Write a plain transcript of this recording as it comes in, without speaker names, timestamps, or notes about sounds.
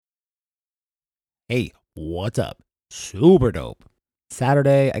Hey, what's up? Super dope.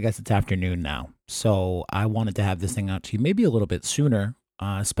 Saturday, I guess it's afternoon now. So I wanted to have this thing out to you maybe a little bit sooner.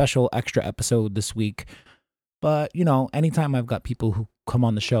 Special extra episode this week. But, anytime I've got people who come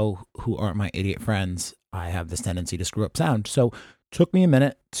on the show who aren't my idiot friends, I have this tendency to screw up sound. So took me a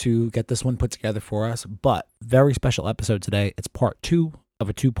minute to get this one put together for us. But very special episode today. It's part 2 of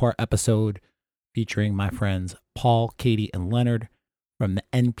a 2-part episode featuring my friends Paul, Katie, and Leonard from the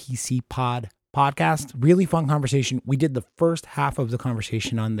NPC podcast. Really fun conversation. We did the first half of the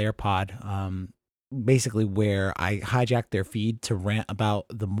conversation on their pod, basically where I hijacked their feed to rant about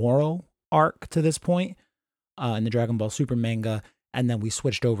the Moro arc to this point in the Dragon Ball Super manga, and then we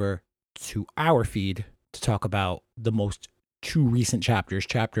switched over to our feed to talk about the most 2 recent chapters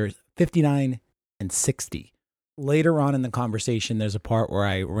 59 and 60. Later on in the conversation, there's a part where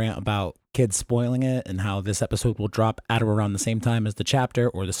I rant about kids spoiling it and how this episode will drop at or around the same time as the chapter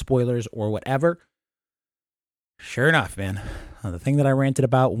or the spoilers or whatever. Sure enough, man. The thing that I ranted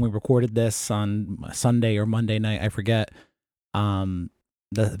about when we recorded this on Sunday or Monday night, I forget, the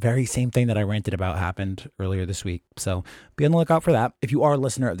very same thing that I ranted about happened earlier this week. So be on the lookout for that. If you are a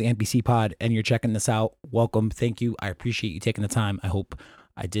listener of the NPC pod and you're checking this out, welcome. Thank you. I appreciate you taking the time. I hope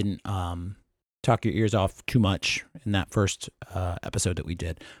I didn't talk your ears off too much in that first episode that we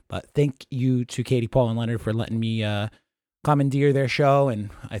did. But thank you to Katie, Paul, and Leonard for letting me commandeer their show, and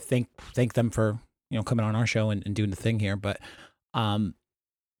I thank them for coming on our show and doing the thing here. But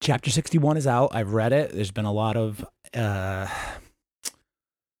chapter 61 is out. I've read it. There's been a lot of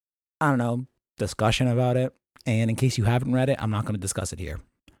discussion about it. And in case you haven't read it, I'm not going to discuss it here.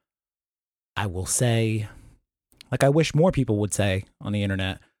 I will say, like I wish more people would say on the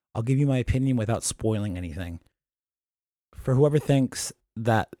internet, I'll give you my opinion without spoiling anything. For whoever thinks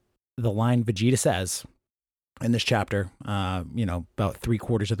that the line Vegeta says in this chapter, about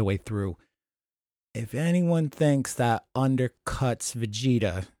 3/4 of the way through, if anyone thinks that undercuts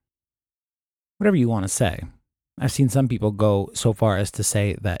Vegeta, whatever you want to say, I've seen some people go so far as to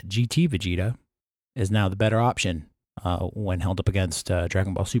say that GT Vegeta is now the better option when held up against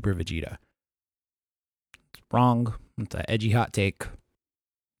Dragon Ball Super Vegeta. It's wrong. It's an edgy hot take.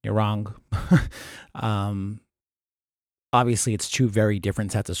 You're wrong. Obviously, it's 2 very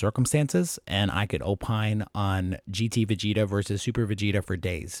different sets of circumstances, and I could opine on GT Vegeta versus Super Vegeta for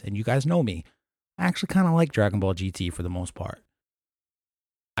days. And you guys know me. I actually kind of like Dragon Ball GT for the most part.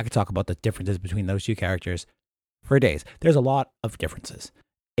 I could talk about the differences between those 2 characters for days. There's a lot of differences.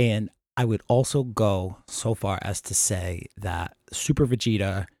 And I would also go so far as to say that Super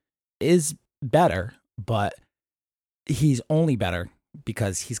Vegeta is better, but he's only better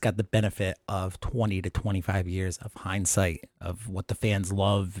because he's got the benefit of 20 to 25 years of hindsight of what the fans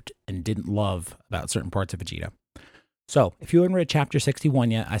loved and didn't love about certain parts of Vegeta. So if you haven't read chapter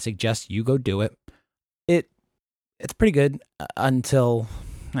 61 yet, I suggest you go do it. It's pretty good until,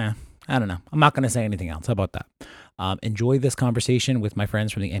 I don't know. I'm not going to say anything else. How about that? Enjoy this conversation with my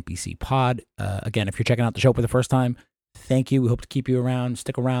friends from the NPC pod. Again, if you're checking out the show for the first time, thank you. We hope to keep you around.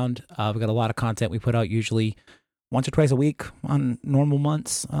 Stick around. We've got a lot of content we put out usually once or twice a week on normal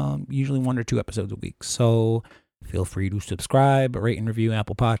months, usually 1 or 2 episodes a week. So feel free to subscribe, rate and review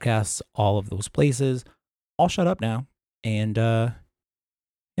Apple Podcasts, all of those places. I'll shut up now. And I'll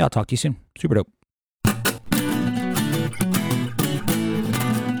talk to you soon. Super dope.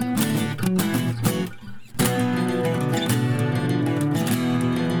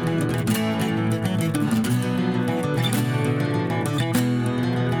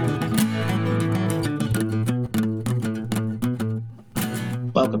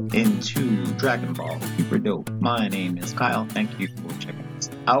 Welcome into Dragon Ball Super Dope. My name is Kyle. Thank you for checking this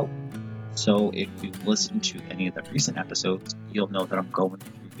out. So if you've listened to any of the recent episodes, you'll know that I'm going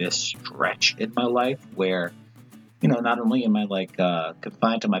through this stretch in my life where, not only am I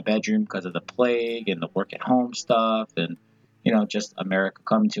confined to my bedroom because of the plague and the work at home stuff and, just America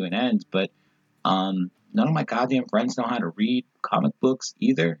coming to an end, but none of my goddamn friends know how to read comic books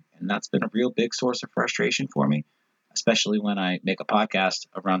either. And that's been a real big source of frustration for me, especially when I make a podcast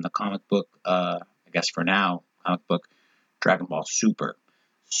around the comic book, comic book Dragon Ball Super.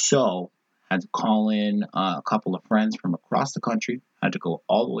 So I had to call in a couple of friends from across the country. I had to go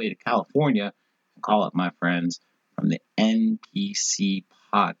all the way to California and call up my friends from the NPC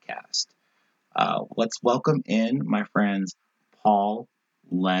podcast. Let's welcome in my friends Paul,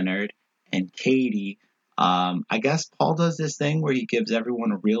 Leonard, and Katie. I guess Paul does this thing where he gives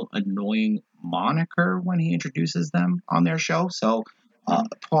everyone a real annoying moniker when he introduces them on their show. So,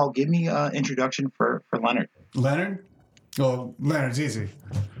 Paul, give me an introduction for Leonard. Leonard? Well, Leonard's easy.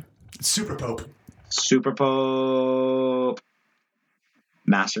 Super Pope. Super Pope.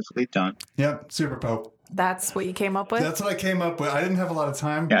 Masterfully done. Yep, Super Pope. That's what you came up with? That's what I came up with. I didn't have a lot of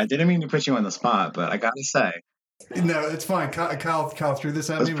time. Yeah, I didn't mean to put you on the spot, but I gotta say, No, it's fine. Kyle threw this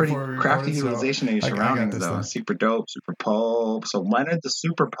at that's me pretty before we crafty recorded, utilization of your I got surroundings, this though. thing. Super dope, Super Pope. So Leonard, the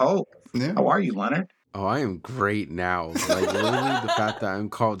Super Pope. Yeah. How are you, Leonard? Oh, I am great now. Like, literally, the fact that I'm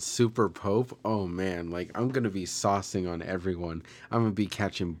called Super Pope, oh, man. Like, I'm going to be saucing on everyone. I'm going to be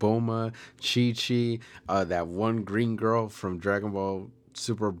catching Bulma, Chi-Chi, that one green girl from Dragon Ball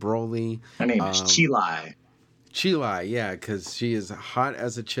Super Broly. Her name is Chilai. Chilai, yeah, because she is hot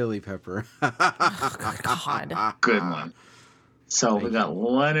as a chili pepper. Oh, God. Good one. So we got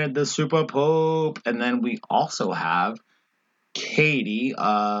Leonard, the Super Pope, and then we also have Katie.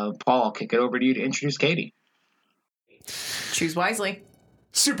 Paul, I'll kick it over to you to introduce Katie. Choose wisely.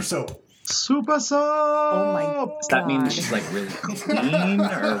 Super Soap. Super Soap! Oh, my Does that mean God. she's like really clean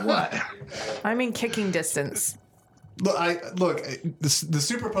or what? I'm in kicking distance. Look, the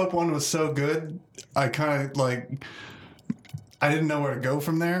Super Pope one was so good. I kind of like. I didn't know where to go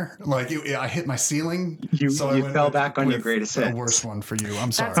from there. Like I hit my ceiling. You I went fell with- back on your with greatest a hits. worse one for you.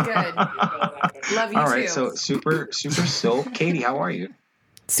 I'm sorry. That's good. Love you All right, too. so Super Soap. Katie, how are you?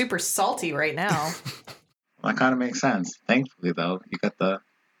 Super salty right now. That kind of makes sense. Thankfully, though, you got the,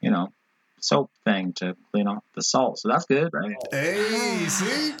 soap thing to clean off the salt. So that's good, right? Hey,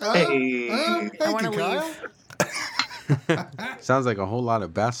 see? Hey. Thank I want to you, Kyle. leave. Sounds like a whole lot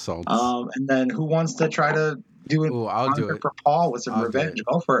of bath salts. And then who wants to try to do it? Ooh, I'll do it. For Paul with some I'll do revenge. it.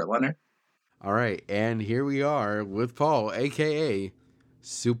 Go for it, Leonard. All right, and here we are with Paul, a.k.a.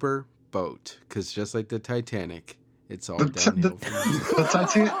 Super Boat, because just like the Titanic, it's all downhill from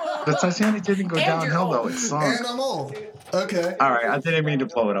here. The Titanic didn't go And you're downhill, though. old. It sunk. And I'm old. Okay. All right, I didn't mean to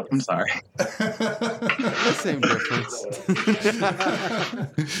blow it up. I'm sorry. The same difference.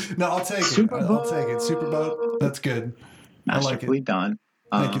 No, I'll take Super it. I'll take it. Super Boat. That's good. I like Masterfully it. done.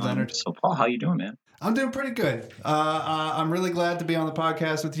 Thank you, Leonard. So, Paul, how you doing, man? I'm doing pretty good. I'm really glad to be on the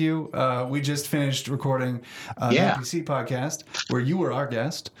podcast with you. We just finished recording the NPC podcast where you were our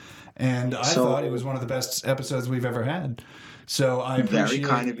guest, and I thought it was one of the best episodes we've ever had. So I appreciate Very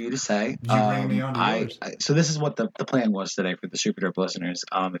kind of you to say. you bringing me on to yours. So this is what the plan was today for the Super Dope listeners.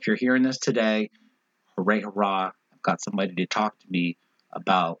 If you're hearing this today, hooray, hurrah! I've got somebody to talk to me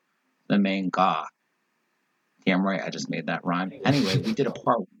about the main guy. Damn right, I just made that rhyme. Anyway, we did a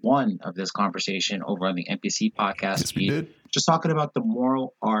part 1 of this conversation over on the NPC podcast Yes, we feed, did. just talking about the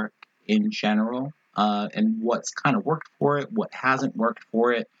moral arc in general, and what's kind of worked for it, what hasn't worked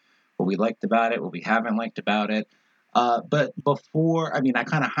for it, what we liked about it, what we haven't liked about it. But before, I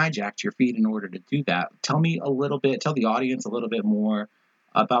kind of hijacked your feed in order to do that. Tell the audience a little bit more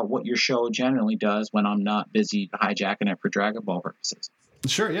about what your show generally does when I'm not busy hijacking it for Dragon Ball purposes.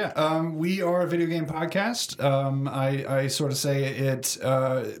 Sure, yeah. We are a video game podcast. I sort of say it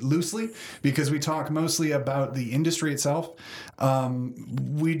loosely because we talk mostly about the industry itself.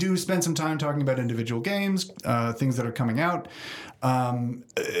 We do spend some time talking about individual games, things that are coming out.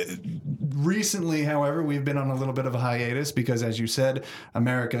 Recently, however, we've been on a little bit of a hiatus because, as you said,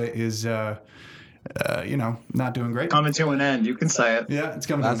 America is... not doing great. Coming to an end, you can say it. Yeah, it's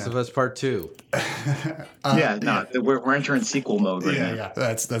coming Last to an of Us Part 2. We're entering sequel mode right now. Yeah,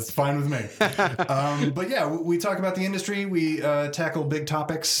 that's fine with me. But yeah, we talk about the industry. We tackle big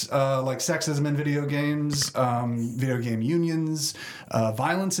topics like sexism in video games, video game unions,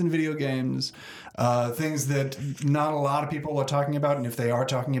 violence in video games, things that not a lot of people are talking about. And if they are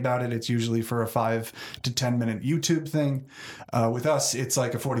talking about it, it's usually for a 5 to 10 minute YouTube thing. With us, it's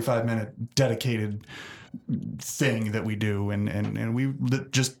like a 45-minute dedicated thing that we do. And we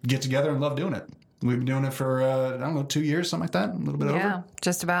just get together and love doing it. We've been doing it for, 2 years, something like that, a little bit over. Yeah,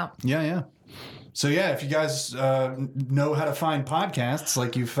 just about. Yeah. So, yeah, if you guys know how to find podcasts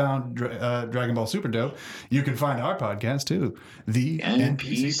like you found Dragon Ball Super Dope, you can find our podcast, too. The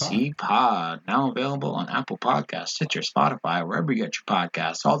NPC Pod. Now available on Apple Podcasts, Stitcher, Spotify, wherever you get your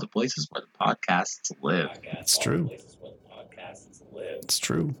podcasts, all the places where the podcasts live. It's true. It's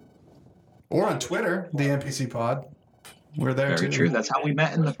true. Or on Twitter, the NPC Pod. We're there, Very too. true. That's how we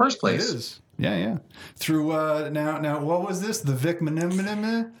met in the first It place. is. Yeah. Through, now, what was this? The Vic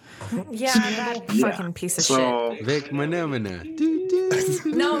Manimana? Yeah, that fucking piece of shit. Vic Manamana.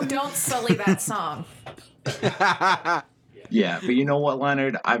 No, don't sully that song. Yeah, but you know what,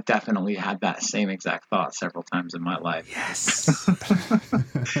 Leonard? I've definitely had that same exact thought several times in my life. Yes.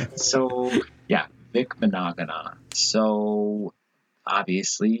 So, yeah, Vic Managana. So,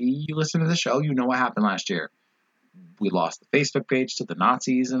 obviously, you listen to the show, you know what happened last year. We lost the Facebook page to the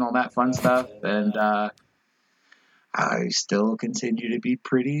Nazis and all that fun stuff, and I still continue to be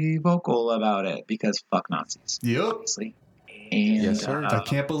pretty vocal about it because fuck Nazis. Yep. Obviously. And Yes, sir. I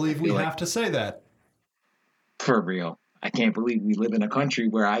can't believe we feel like- have to say that. For real. I can't believe we live in a country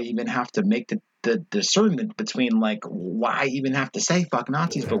where I even have to make the discernment between, like, why I even have to say fuck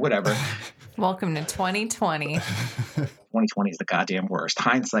Nazis, but whatever. Welcome to 2020. 2020 is the goddamn worst.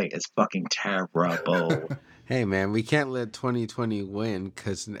 Hindsight is fucking terrible. Hey, man, we can't let 2020 win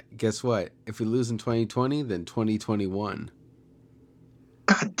because guess what? If we lose in 2020, then 2021.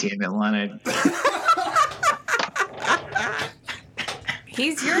 God damn it, Leonard.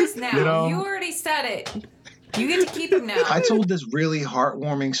 He's yours now. You know- You already said it. You get to keep him now. I told this really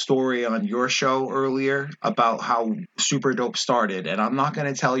heartwarming story on your show earlier about how Super Dope started, and I'm not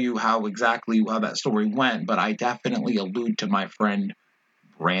going to tell you how that story went, but I definitely allude to my friend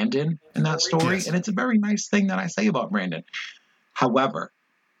Brandon in that story, Yes. and it's a very nice thing that I say about Brandon. However,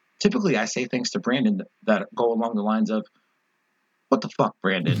 typically I say things to Brandon that go along the lines of, "What the fuck,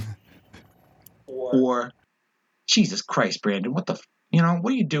 Brandon?" or "Jesus Christ, Brandon, what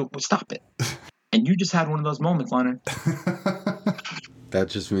do you do? Stop it." And you just had one of those moments, Leonard. That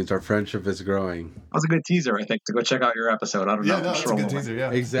just means our friendship is growing. That was a good teaser, I think, to go check out your episode. I don't know. Yeah, no, I'm that's sure a good we'll- teaser,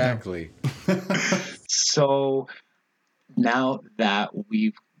 yeah. Exactly. So now that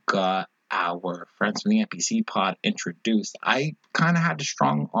we've got our friends from the NPC pod introduced, I kind of had to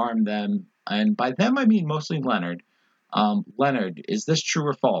strong arm them. And by them, I mean mostly Leonard. Leonard, is this true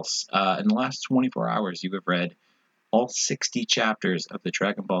or false? In the last 24 hours, you have read all 60 chapters of the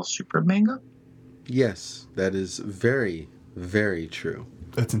Dragon Ball Super manga? Yes, that is very, very true.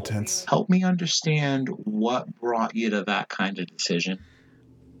 That's intense. Help me understand what brought you to that kind of decision.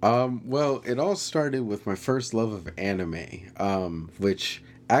 Well, it all started with my first love of anime, which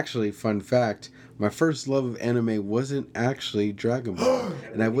actually, fun fact, my first love of anime wasn't actually Dragon Ball,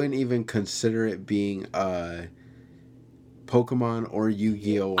 and I wouldn't even consider it being Pokemon or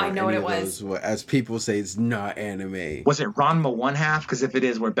Yu-Gi-Oh! Or I know what any it of was. those, as people say, it's not anime. Was it Ranma one half? Because if it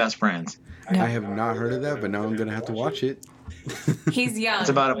is, we're best friends. I have not heard of that, but now I'm gonna have to watch it. He's young. It's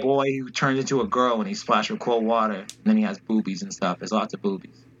about a boy who turns into a girl when he's splashed with cold water. And then he has boobies and stuff. There's lots of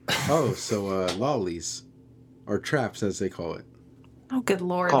boobies. Oh, so lollies, or traps as they call it. Oh, good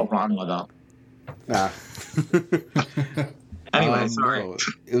Lord. Called Ranma, though. Ah. Anyway, sorry. No,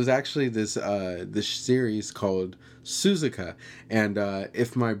 it was actually this series called Suzuka, and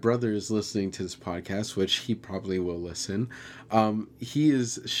if my brother is listening to this podcast, which he probably will listen, he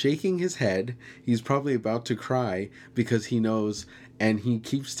is shaking his head. He's probably about to cry because he knows, and he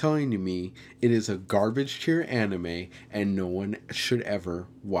keeps telling me it is a garbage tier anime and no one should ever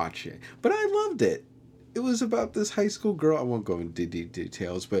watch it. But I loved it. It was about this high school girl. I won't go into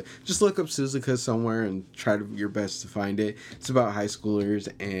details, but just look up Suzuka somewhere and try your best to find it. It's about high schoolers,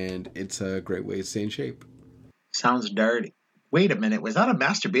 and it's a great way to stay in shape. Sounds dirty. Wait a minute. Was that a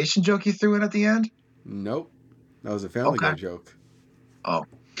masturbation joke you threw in at the end? Nope. That was a Family Guy joke. Oh,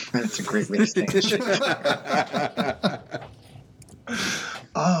 that's a great way to stay in shape.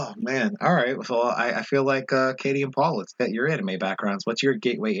 Oh, man. All right. So I feel like Katie and Paul, let's get your anime backgrounds. What's your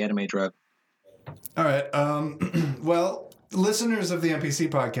gateway anime drug? All right. Well, listeners of the NPC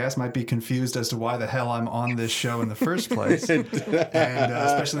podcast might be confused as to why the hell I'm on this show in the first place. And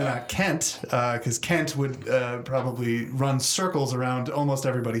especially not Kent, because Kent would probably run circles around almost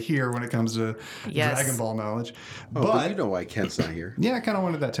everybody here when it comes to Yes. Dragon Ball knowledge. Oh, but you know why Kent's not here. Yeah, I kind of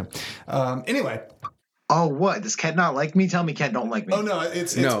wanted that too. Anyway. Oh, what? Does Kent not like me? Tell me Kent don't like me. Oh, no,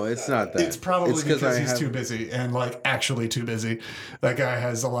 it's No, it's not that. It's probably because he's I have- too busy and like actually too busy. That guy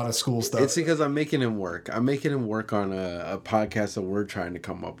has a lot of school stuff. It's because I'm making him work. I'm making him work on a podcast that we're trying to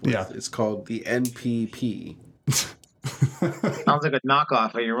come up with. Yeah. It's called the NPP. Sounds like a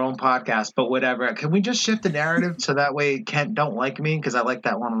knockoff of your own podcast, but whatever. Can we just shift the narrative so that way Kent don't like me? Because I like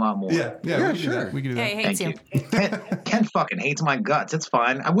that one a lot more. yeah, we can do sure. that. We can do that. Hey, hates you. Kent fucking hates my guts. It's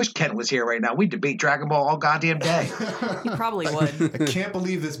fine. I wish Kent was here right now. We'd debate Dragon Ball all goddamn day. You probably would. I can't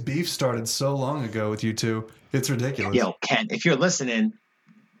believe this beef started so long ago with you two. It's ridiculous. Yo, Kent, if you're listening,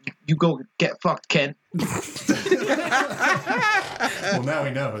 you go get fucked, Kent. Well, now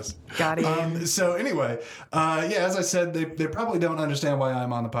he knows. Got him. So anyway, as I said, they probably don't understand why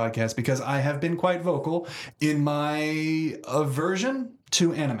I'm on the podcast because I have been quite vocal in my aversion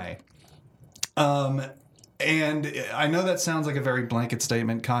to anime. And I know that sounds like a very blanket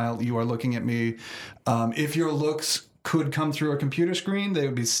statement, Kyle. You are looking at me. If your looks could come through a computer screen, they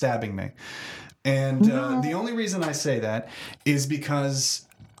would be stabbing me. And the only reason I say that is because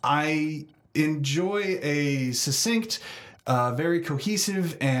I enjoy a succinct, very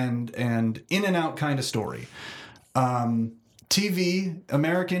cohesive and in and out kind of story. TV,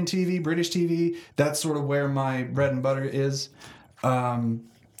 American TV, British TV, that's sort of where my bread and butter is,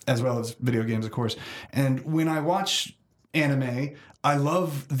 as well as video games, of course. And when I watch anime, I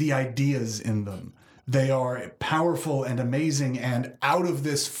love the ideas in them. They are powerful and amazing and out of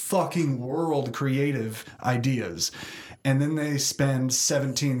this fucking world creative ideas. And then they spend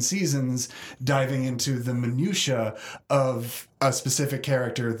 17 seasons diving into the minutia of a specific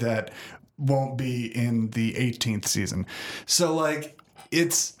character that won't be in the 18th season. So like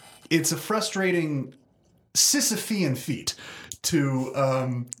it's a frustrating Sisyphean feat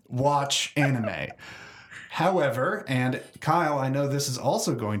to watch anime. However, and Kyle, I know this is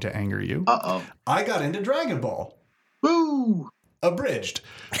also going to anger you. Uh-oh. I got into Dragon Ball. Woo! Abridged.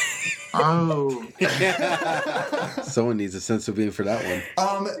 Oh. Someone needs a sense of being for that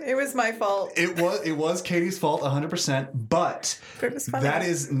one. It was my fault. It was Katie's fault 100%, but It was funny. that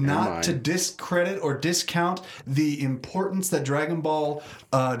is not to discredit or discount the importance that Dragon Ball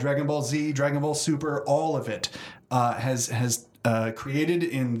Z, Dragon Ball Super, all of it has created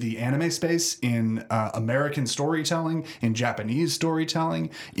in the anime space, in American storytelling, in Japanese storytelling,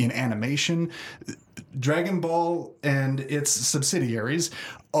 in animation. Dragon Ball and its subsidiaries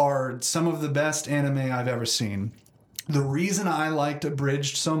are some of the best anime I've ever seen. The reason I liked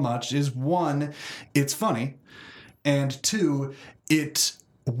Abridged so much is, one, it's funny, and two, it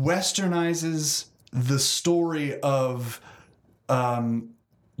westernizes the story of Gohan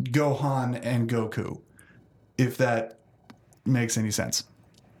and Goku, if that makes any sense.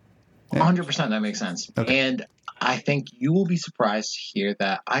 100% that makes sense. Okay. And I think you will be surprised to hear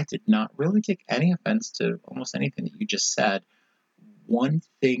that I did not really take any offense to almost anything that you just said. One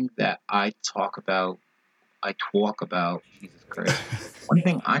thing that I talk about, Jesus Christ, one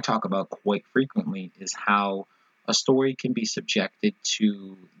thing I talk about quite frequently is how a story can be subjected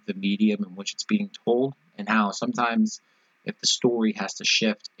to the medium in which it's being told, and how sometimes if the story has to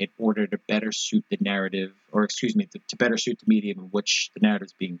shift in order to better suit the narrative, or to better suit the medium in which the narrative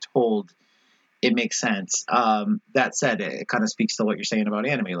is being told, it makes sense. That said, it kind of speaks to what you're saying about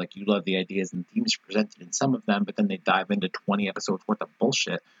anime. Like, you love the ideas and themes presented in some of them, but then they dive into 20 episodes worth of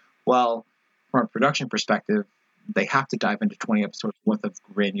bullshit. Well, from a production perspective, they have to dive into 20 episodes worth of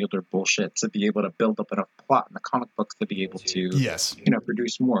granular bullshit to be able to build up enough plot in the comic books to be able to, Yes.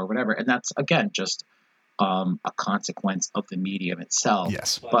 produce more or whatever. And that's, again, just a consequence of the medium itself.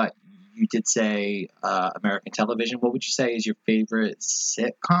 Yes. But you did say American television. What would you say is your favorite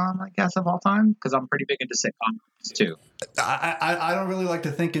sitcom, I guess, of all time? Because I'm pretty big into sitcoms too. I don't really like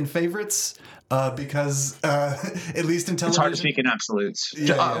to think in favorites because at least in television, It's hard to speak in absolutes.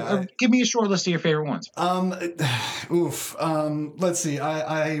 Yeah, Give me a short list of your favorite ones. Let's see.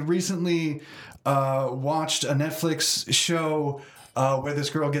 I recently watched a Netflix show where this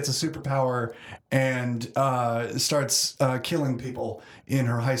girl gets a superpower and starts killing people in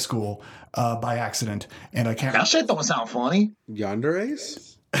her high school by accident. And I can't. That shit don't sound funny. Yonder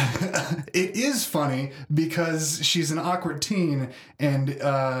Ace? It is funny because she's an awkward teen, and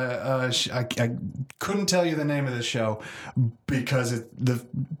I couldn't tell you the name of the show because the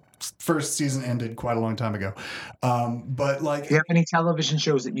first season ended quite a long time ago. But like, Do you have any television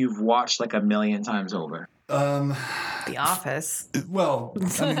shows that you've watched like a million times over? The Office. well,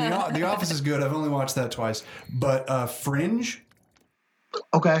 I mean, the Office is good. I've only watched that twice. But Fringe.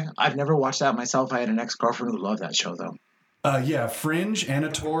 Okay, I've never watched that myself. I had an ex-girlfriend who loved that show, though. Yeah, Fringe. Anna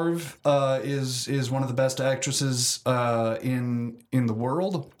Torv is one of the best actresses in the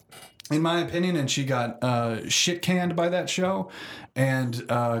world, in my opinion, and she got shit canned by that show and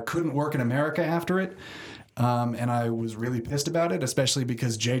couldn't work in America after it. And I was really pissed about it, especially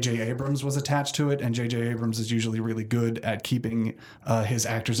because J.J. Abrams was attached to it, and J.J. Abrams is usually really good at keeping his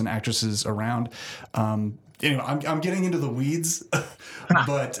actors and actresses around. Anyway, I'm getting into the weeds,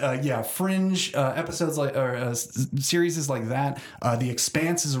 but yeah, Fringe episodes series like that. The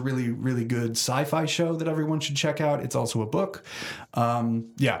Expanse is a really, really good sci-fi show that everyone should check out. It's also a book.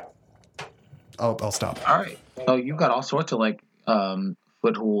 Yeah, I'll stop. All right. So you've got all sorts of like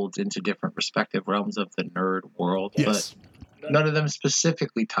footholds into different respective realms of the nerd world, Yes. but none of them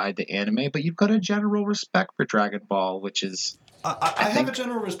specifically tied to anime. But you've got a general respect for Dragon Ball, which is I have a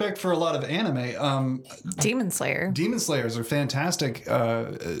general respect for a lot of anime. Demon Slayer. Demon Slayer is a fantastic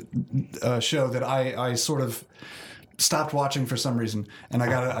show that I sort of stopped watching for some reason, and I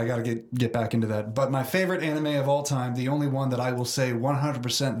gotta get back into that. But my favorite anime of all time, the only one that I will say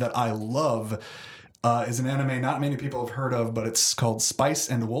 100% that I love, is an anime not many people have heard of, but it's called Spice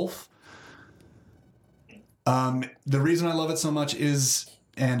and Wolf. The reason I love it so much is,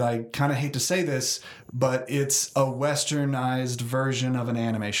 and I kind of hate to say this, but it's a westernized version of an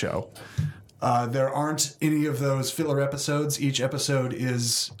anime show. There aren't any of those filler episodes. Each episode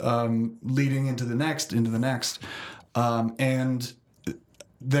is leading into the next. And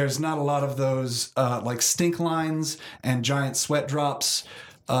there's not a lot of those like stink lines and giant sweat drops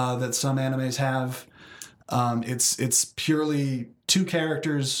that some animes have. It's purely two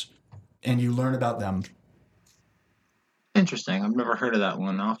characters, and you learn about them. Interesting. I've never heard of that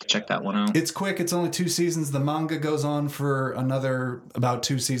one. I'll have to check that one out. It's quick. It's only 2 seasons. The manga goes on for another about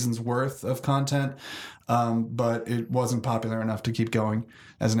 2 seasons worth of content, but it wasn't popular enough to keep going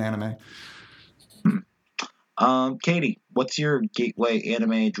as an anime. Katie, what's your gateway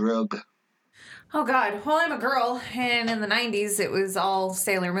anime drug? Oh God. Well, I'm a girl, and in the '90s it was all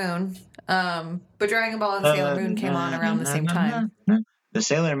Sailor Moon. But Dragon Ball and Sailor Moon came on around the same time. The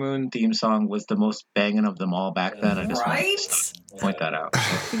Sailor Moon theme song was the most banging of them all back then. I just want Right? to point that out.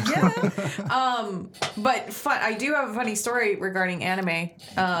 Yeah. But I do have a funny story regarding anime.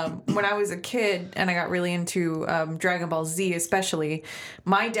 When I was a kid and I got really into Dragon Ball Z especially,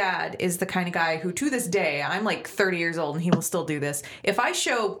 my dad is the kind of guy who, to this day, I'm like 30 years old and he will still do this. If I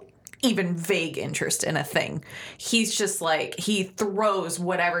show even vague interest in a thing, he's just like, he throws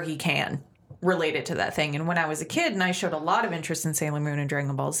whatever he can related to that thing. And when I was a kid and I showed a lot of interest in Sailor Moon and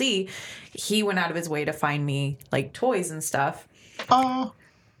Dragon Ball Z, he went out of his way to find me like toys and stuff. Oh.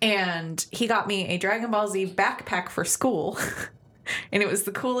 And he got me a Dragon Ball Z backpack for school. And it was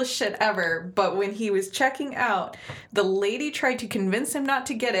the coolest shit ever. But when he was checking out, the lady tried to convince him not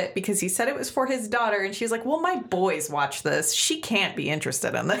to get it because he said it was for his daughter. And she's like, well, my boys watch this. She can't be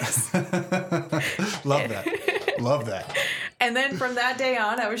interested in this. Love that. Love that. And then from that day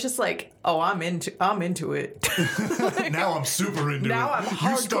on, I was just like, oh, I'm into it. Now I'm super into Now it.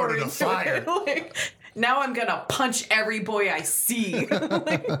 I'm You started a hardcore into fire. it. Like, now I'm gonna punch every boy I see.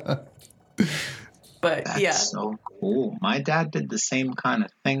 But That's yeah, so cool. My dad did the same kind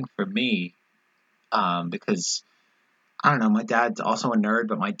of thing for me, because I don't know. My dad's also a nerd,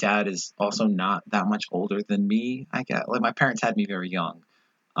 but my dad is also not that much older than me. I get like my parents had me very young,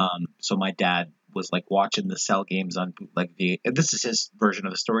 so my dad was like watching the Cell games on like this is his version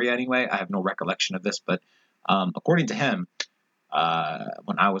of the story anyway. I have no recollection of this, but according to him,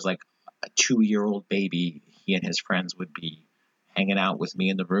 when I was like a 2-year-old baby, he and his friends would be hanging out with me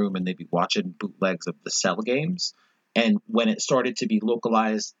in the room and they'd be watching bootlegs of the Cell games. And when it started to be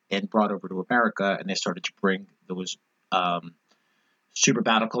localized and brought over to America and they started to bring those Super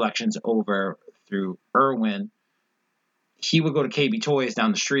Battle collections over through Irwin, he would go to KB Toys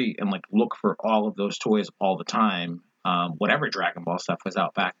down the street and like look for all of those toys all the time, whatever Dragon Ball stuff was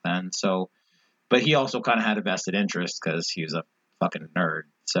out back then. So, but he also kind of had a vested interest because he was a fucking nerd.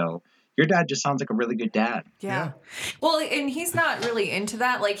 So your dad just sounds like a really good dad. yeah. Well, and he's not really into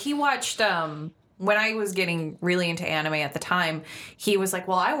that. Like he watched when I was getting really into anime at the time, he was like,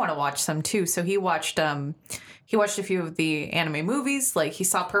 well, I want to watch some too. So he watched a few of the anime movies. Like he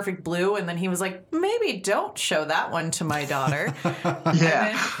saw Perfect Blue and then he was like, maybe don't show that one to my daughter.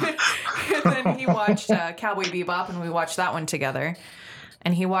 Yeah. And then he watched Cowboy Bebop and we watched that one together.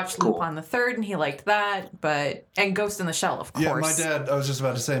 And he watched Lupin the Third and he liked that. And Ghost in the Shell, of course. Yeah, my dad, I was just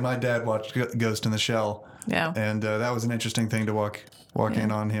about to say, my dad watched Ghost in the Shell. Yeah. And that was an interesting thing to walk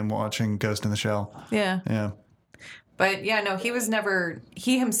in on, him watching Ghost in the Shell. Yeah. Yeah. But yeah, no,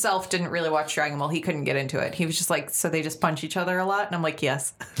 he himself didn't really watch Dragon Ball. He couldn't get into it. He was just like, so they just punch each other a lot? And I'm like,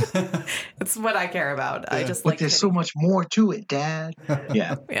 yes. It's what I care about. Yeah. I just but there's so much more to it, Dad.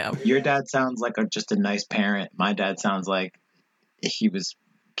 Yeah. Yeah. Your dad sounds like just a nice parent. My dad sounds like he was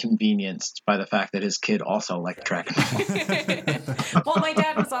convenienced by the fact that his kid also liked Dragon Ball. Well, my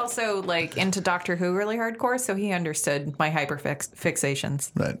dad was also like into Doctor Who really hardcore, so he understood my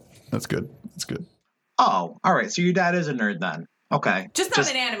fixations. Right. That's good. That's good. Oh, all right. So your dad is a nerd then. Okay. Just not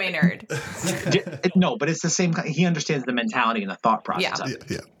an anime nerd. No, but it's the same. He understands the mentality and the thought process of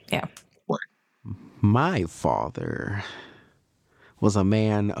it. Yeah. Word. My father was a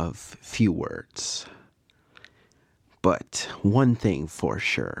man of few words. But one thing for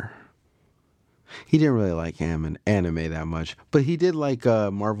sure, he didn't really like anime that much, but he did like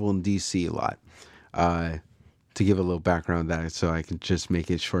Marvel and DC a lot. To give a little background on that so I can just make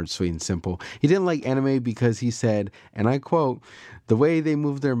it short, sweet, and simple. He didn't like anime because he said, and I quote, the way they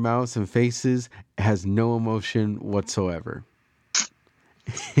move their mouths and faces has no emotion whatsoever.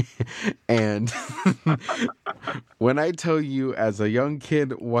 And when I tell you as a young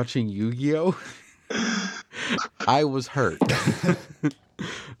kid watching Yu-Gi-Oh!, I was hurt.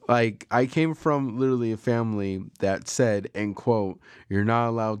 Like, I came from literally a family that said, and quote, you're not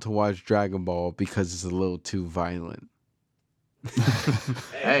allowed to watch Dragon Ball because it's a little too violent.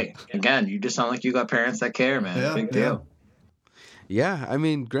 Hey, again, you just sound like you got parents that care, man. Yeah, Big deal. Yeah, I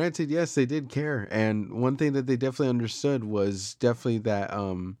mean, granted, yes, they did care. And one thing that they definitely understood was definitely that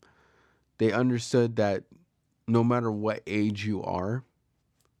they understood that no matter what age you are,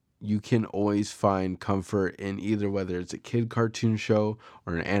 you can always find comfort in either, whether it's a kid cartoon show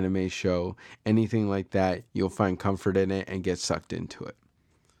or an anime show, anything like that, you'll find comfort in it and get sucked into it.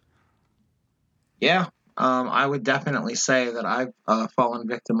 Yeah, I would definitely say that I've fallen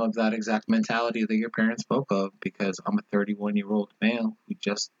victim of that exact mentality that your parents spoke of, because I'm a 31-year-old male who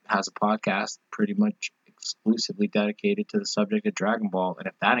just has a podcast pretty much exclusively dedicated to the subject of Dragon Ball. And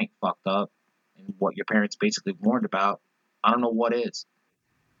if that ain't fucked up and what your parents basically warned about, I don't know what is.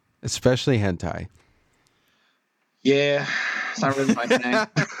 Especially hentai. Yeah, it's not really my thing.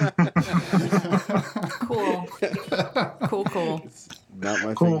 Cool. Not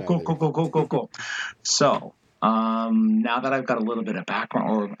my Cool, thing. cool, either. cool, cool, cool, cool, cool. So, now that I've got a little bit of background,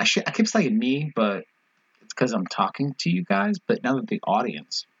 or I keep saying me, but it's because I'm talking to you guys. But now that the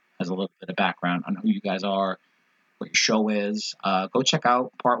audience has a little bit of background on who you guys are, what your show is, go check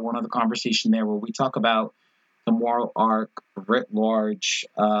out part 1 of the conversation there, where we talk about the Moro arc writ large,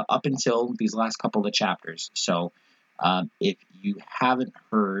 up until these last couple of chapters. So, if you haven't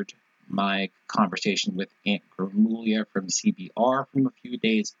heard my conversation with Aunt Gramulia from CBR from a few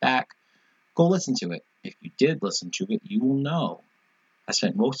days back, go listen to it. If you did listen to it, you will know I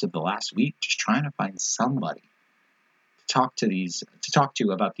spent most of the last week just trying to find somebody to talk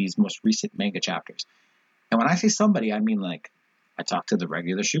to about these most recent manga chapters. And when I say somebody, I mean, like, I talked to the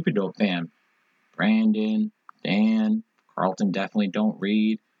regular Super Dope fam, Brandon, Dan, Carlton definitely don't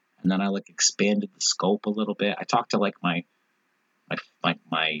read, and then I expanded the scope a little bit. I talked to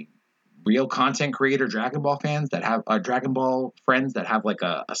my real content creator Dragon Ball fans that have Dragon Ball friends that have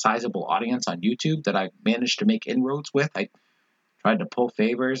a sizable audience on YouTube that I managed to make inroads with. I tried to pull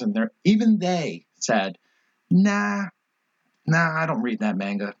favors, and they said, nah, I don't read that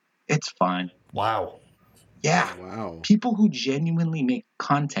manga. It's fine. Wow. Yeah. Wow. People who genuinely make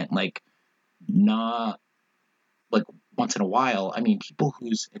content, once in a while. I mean, people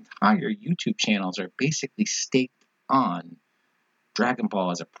whose entire YouTube channels are basically staked on Dragon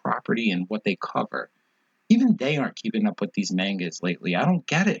Ball as a property and what they cover. Even they aren't keeping up with these mangas lately. I don't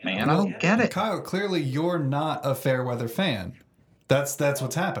get it, man. I don't get it. Kyle, clearly you're not a Fairweather fan. That's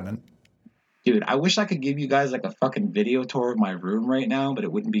what's happening. Dude, I wish I could give you guys a fucking video tour of my room right now, but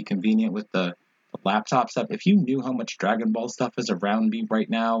it wouldn't be convenient with the laptop stuff. If you knew how much Dragon Ball stuff is around me right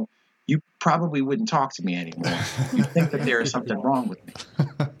now, you probably wouldn't talk to me anymore. You'd think that there is something wrong with me.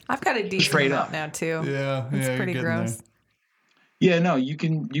 I've got a decent Straight amount up. now too. Yeah, It's you're pretty getting gross. there. Yeah, no, you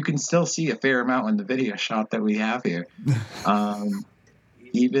can still see a fair amount in the video shot that we have here.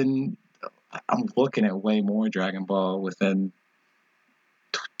 Even I'm looking at way more Dragon Ball within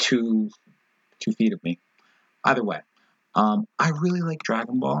 2 feet of me. Either way, I really like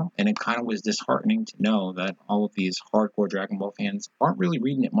Dragon Ball, and it kind of was disheartening to know that all of these hardcore Dragon Ball fans aren't really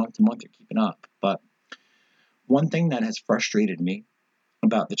reading it month to month or keeping up. But one thing that has frustrated me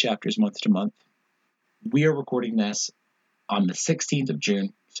about the chapters month to month, we are recording this on the 16th of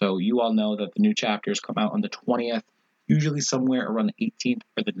June, so you all know that the new chapters come out on the 20th, usually somewhere around the 18th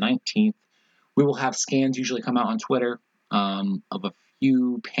or the 19th. We will have scans usually come out on Twitter of a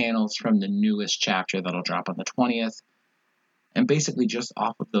few panels from the newest chapter that'll drop on the 20th. And basically just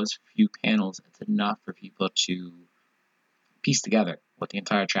off of those few panels, it's enough for people to piece together what the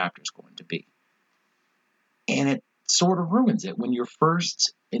entire chapter is going to be. And it sort of ruins it when your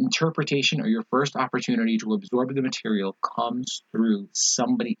first interpretation or your first opportunity to absorb the material comes through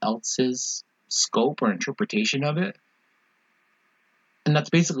somebody else's scope or interpretation of it. And that's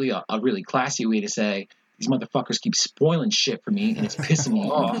basically a really classy way to say, these motherfuckers keep spoiling shit for me, and it's pissing me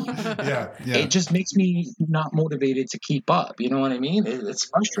off. Yeah. It just makes me not motivated to keep up. You know what I mean? It's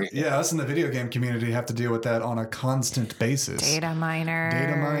frustrating. Yeah, us in the video game community have to deal with that on a constant basis. Data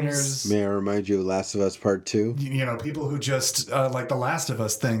miners. May I remind you of Last of Us Part 2? People who just, like the Last of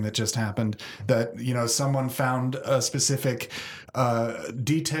Us thing that just happened, that, someone found a specific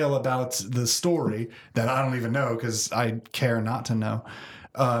detail about the story that I don't even know because I care not to know.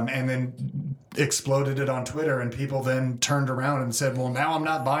 And then exploded it on Twitter, and people then turned around and said, well, now I'm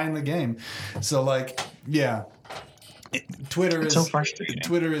not buying the game. So, yeah. Twitter is so frustrating.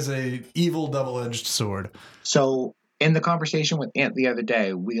 Twitter is a evil double-edged sword. So in the conversation with Ant the other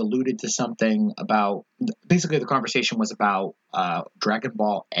day, we alluded to something about, basically the conversation was about Dragon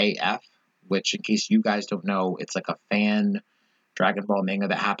Ball AF, which in case you guys don't know, it's like a fan Dragon Ball manga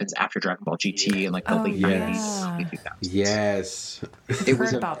that happens after Dragon Ball GT and the late 90s, late 2000s. Yes. It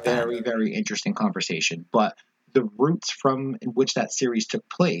was a very, very interesting conversation. But the roots from in which that series took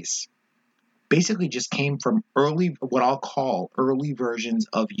place basically just came from what I'll call early versions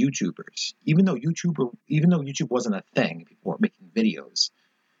of YouTubers. Even though YouTube wasn't a thing, people weren't making videos,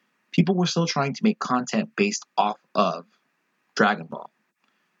 people were still trying to make content based off of Dragon Ball.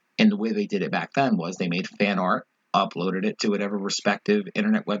 And the way they did it back then was they made fan art, uploaded it to whatever respective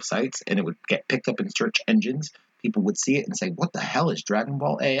internet websites, and it would get picked up in search engines. People would see it and say, what the hell is Dragon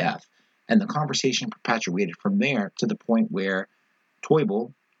Ball AF? And the conversation perpetuated from there to the point where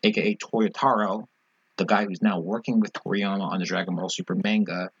Toible, a.k.a. Toyotaro, the guy who's now working with Toriyama on the Dragon Ball Super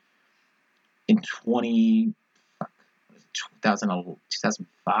manga, in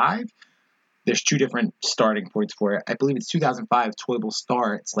 2005, there's two different starting points for it. I believe it's 2005, Toible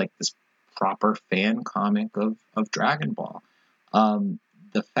starts like this proper fan comic of Dragon Ball.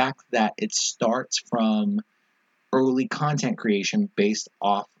 The fact that it starts from early content creation based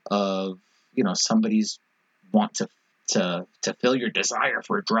off of, somebody's want to fill your desire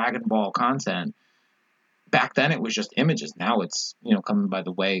for Dragon Ball content. Back then it was just images. Now it's, coming by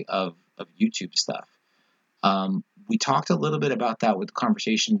the way of YouTube stuff. We talked a little bit about that with the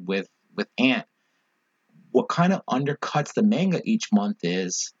conversation with Ant. What kind of undercuts the manga each month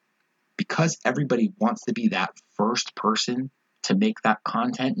is because everybody wants to be that first person to make that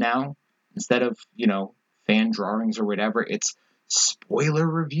content now, instead of, fan drawings or whatever, it's spoiler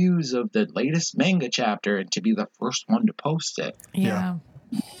reviews of the latest manga chapter and to be the first one to post it. Yeah.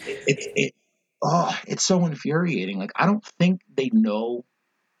 It's so infuriating. Like, I don't think they know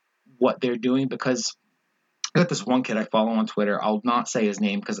what they're doing, because I got this one kid I follow on Twitter. I'll not say his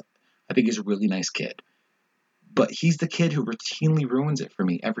name because I think he's a really nice kid. But he's the kid who routinely ruins it for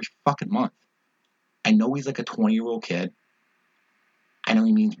me every fucking month. I know he's like a 20-year-old kid. I know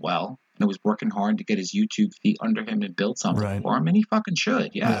he means well. And was working hard to get his YouTube feet under him and build something for him. And he fucking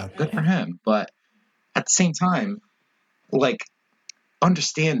should. Yeah, good for him. But at the same time, like,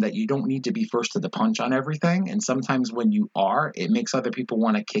 understand that you don't need to be first to the punch on everything. And sometimes when you are, it makes other people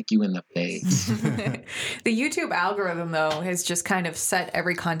want to kick you in the face. The YouTube algorithm, though, has just kind of set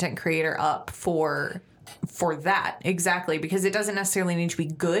every content creator up for that. Exactly. Because it doesn't necessarily need to be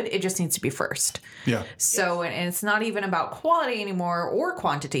good. It just needs to be first. Yeah. So, and it's not even about quality anymore or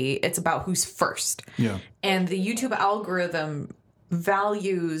quantity. It's about who's first. Yeah. And the YouTube algorithm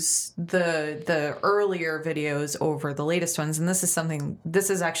values the earlier videos over the latest ones. And this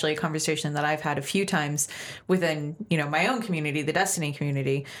is actually a conversation that I've had a few times within, my own community, the Destiny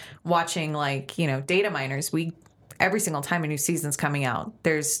community, watching data miners. Every single time a new season's coming out,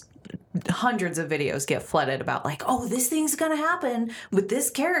 there's hundreds of videos get flooded about this thing's gonna happen with this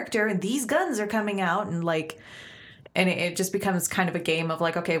character and these guns are coming out, and it just becomes kind of a game of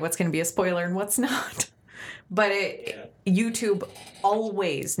okay, what's gonna be a spoiler and what's not. But YouTube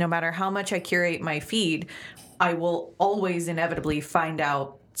always, no matter how much I curate my feed, I will always inevitably find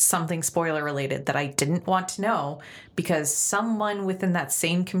out something spoiler related that I didn't want to know because someone within that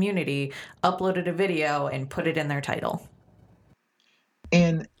same community uploaded a video and put it in their title.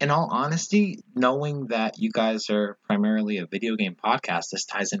 And in all honesty, knowing that you guys are primarily a video game podcast, this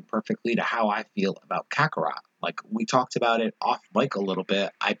ties in perfectly to how I feel about Kakarot. Like, we talked about it off mic a little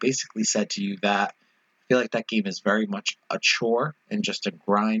bit. I basically said to you that I feel like that game is very much a chore and just a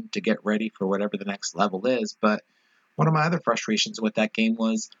grind to get ready for whatever the next level is. But one of my other frustrations with that game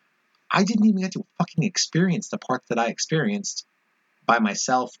was I didn't even get to fucking experience the parts that I experienced by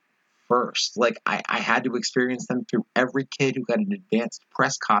myself first. I had to experience them through every kid who got an advanced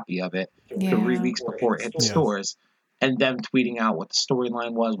press copy of it 3 weeks before it hit the stores, and them tweeting out what the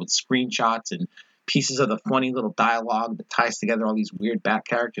storyline was with screenshots and pieces of the funny little dialogue that ties together all these weird back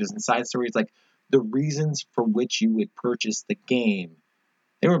characters and side stories. The reasons for which you would purchase the game,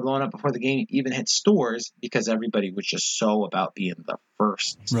 they were blown up before the game even hit stores because everybody was just so about being the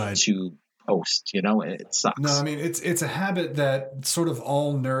first to post. It sucks. No, I mean, it's a habit that sort of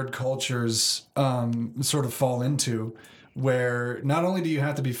all nerd cultures sort of fall into, where not only do you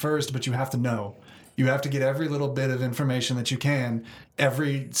have to be first, but you have to know. You have to get every little bit of information that you can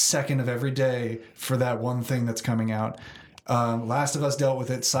every second of every day for that one thing that's coming out. Last of Us dealt with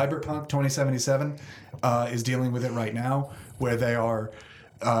it. Cyberpunk 2077 is dealing with it right now, where they are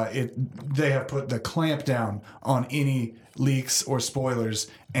they have put the clamp down on any leaks or spoilers,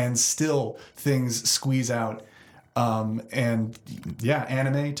 and still things squeeze out. And yeah,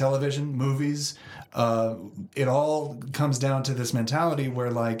 anime, television, movies, it all comes down to this mentality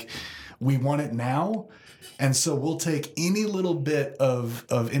where we want it now. And so we'll take any little bit of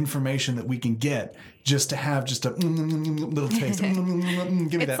information that we can get just to have just a little taste. Give me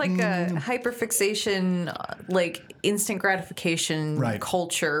it's that. Like a hyperfixation, instant gratification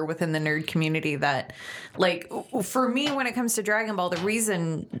culture within the nerd community that, for me, when it comes to Dragon Ball, the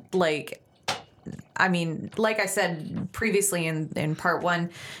reason, I said previously in part one,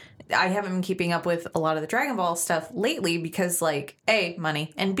 I haven't been keeping up with a lot of the Dragon Ball stuff lately because, A,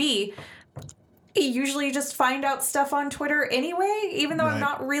 money, and B, usually just find out stuff on Twitter anyway, even though I'm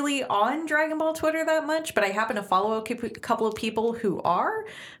not really on Dragon Ball Twitter that much, but I happen to follow a couple of people who are.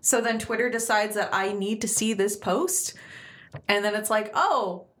 So then Twitter decides that I need to see this post. And then it's like,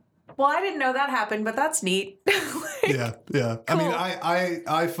 oh, well, I didn't know that happened, but that's neat. Yeah. Cool. I mean,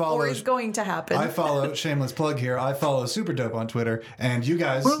 I follow. Or is going to happen. I follow, shameless plug here, I follow Super Dope on Twitter, and you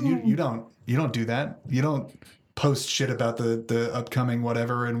guys, you don't do that. You don't post shit about the upcoming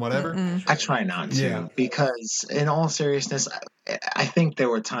whatever and whatever. Mm-mm. I try not to, because in all seriousness, I think there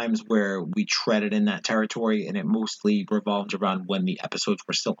were times where we treaded in that territory, and it mostly revolved around when the episodes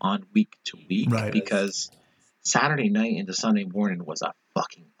were still on week to week, because Saturday night into Sunday morning was a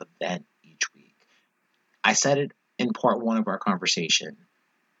fucking event each week. I said it in part one of our conversation.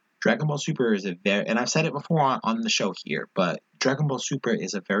 Dragon Ball Super is and I've said it before on the show here, but Dragon Ball Super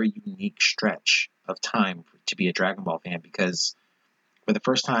is a very unique stretch of time to be a Dragon Ball fan, because for the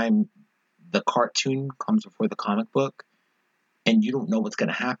first time, the cartoon comes before the comic book, and you don't know what's going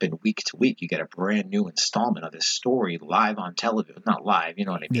to happen week to week. You get a brand new installment of this story live on television. Not live, you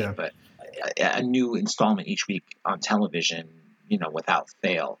know what I mean, but a new installment each week on television, without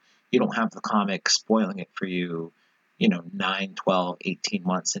fail. You don't have the comic spoiling it for you, 9, 12, 18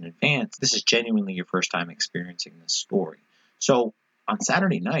 months in advance. This is genuinely your first time experiencing this story. So on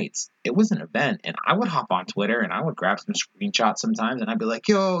Saturday nights, it was an event, and I would hop on Twitter and I would grab some screenshots sometimes, and I'd be like,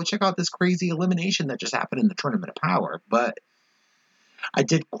 yo, check out this crazy elimination that just happened in the Tournament of Power. But I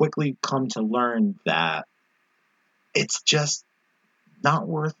did quickly come to learn that it's just not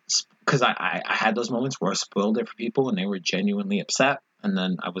worth, because I had those moments where I spoiled it for people and they were genuinely upset, and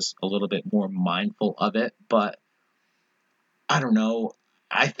then I was a little bit more mindful of it. But I don't know.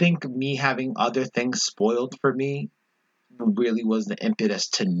 I think me having other things spoiled for me really was the impetus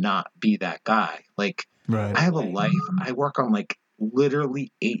to not be that guy. Like, I have a life. I work on like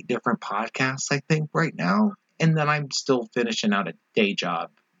literally 8 different podcasts, I think, right now. And then I'm still finishing out a day job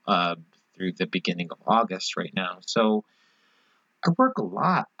through the beginning of August right now. So I work a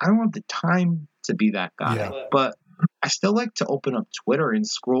lot. I don't have the time to be that guy. But I still like to open up Twitter and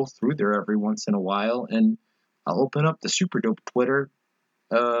scroll through there every once in a while. And I'll open up the Super Dope Twitter.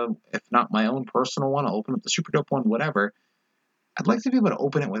 If not my own personal one, I'll open up the Super Dope one, whatever. I'd like to be able to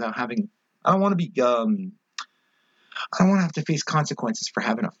open it without having, I don't want to have to face consequences for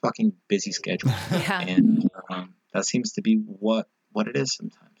having a fucking busy schedule. And that seems to be what it is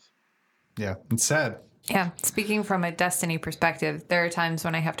sometimes. Yeah, it's sad. Yeah, speaking from a Destiny perspective, there are times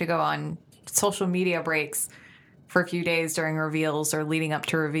when I have to go on social media breaks for a few days during reveals or leading up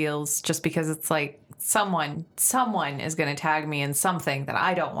to reveals, just because it's like someone is going to tag me in something that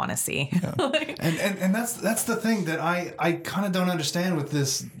I don't want to see. And that's the thing that I kind of don't understand with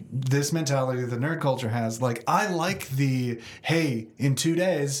this mentality that nerd culture has. Like, I like hey, in 2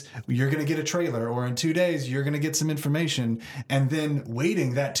 days you're going to get a trailer, or in 2 days you're going to get some information, and then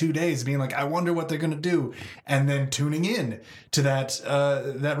waiting that 2 days being like, I wonder what they're going to do, and then tuning in to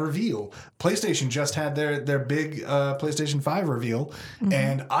that reveal. PlayStation just had their big PlayStation 5 reveal,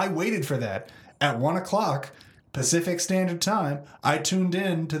 and I waited for that. At 1 o'clock Pacific Standard Time, I tuned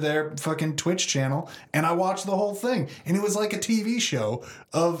in to their fucking Twitch channel and I watched the whole thing. And it was like a TV show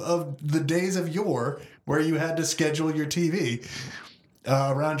of the days of yore, where you had to schedule your TV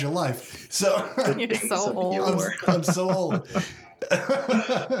around your life. So you're so old. I'm so old.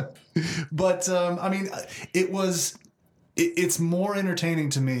 But I mean, it's more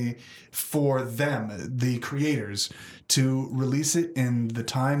entertaining to me for them, the creators, to release it in the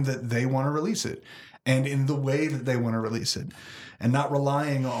time that they want to release it and in the way that they want to release it, and not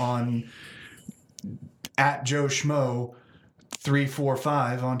relying on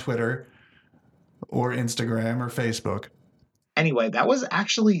 @JoeSchmo345 on Twitter or Instagram or Facebook. Anyway, that was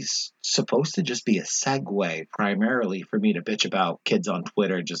actually supposed to just be a segue primarily for me to bitch about kids on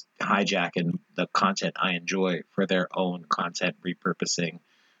Twitter just hijacking the content I enjoy for their own content repurposing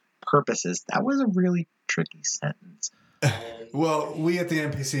purposes. That was a really tricky sentence. Well, we at the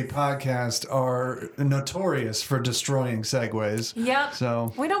NPC podcast are notorious for destroying segues. Yep.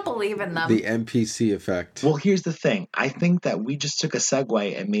 So we don't believe in them. The NPC effect. Well, here's the thing. I think that we just took a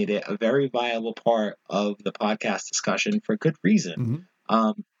segue and made it a very viable part of the podcast discussion for good reason.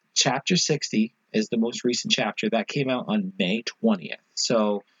 Chapter 60 is the most recent chapter that came out on May 20th.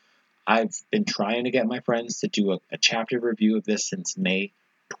 So I've been trying to get my friends to do a chapter review of this since May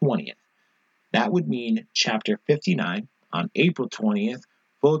 20th. That would mean chapter 59 on April 20th,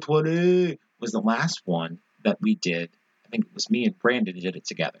 420, was the last one that we did. I think it was me and Brandon did it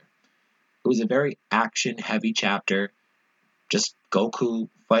together. It was a very action-heavy chapter, just Goku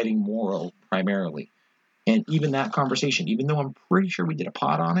fighting Moro primarily. And even that conversation, even though I'm pretty sure we did a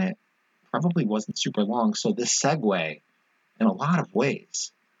pod on it probably wasn't super long. So this segue, in a lot of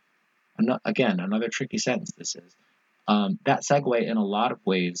ways, again, another tricky sentence this is, that segue in a lot of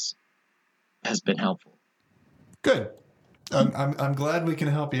ways has been helpful. Good. I'm glad we can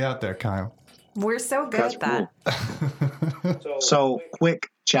help you out there, Kyle. We're so good That's at that. cool. So quick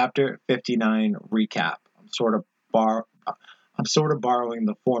chapter 59 recap. I'm sort of borrowing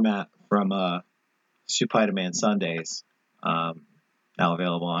the format from Spider-Man Sundays, now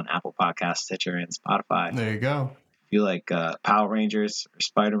available on Apple Podcasts, Stitcher, and Spotify. There you go. If you like Power Rangers or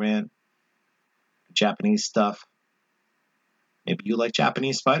Spider-Man, Japanese stuff, maybe you like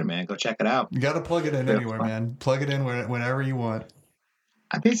Japanese Spider-Man, go check it out. You got to plug it in Real anywhere, fun. man. Plug it in whenever you want.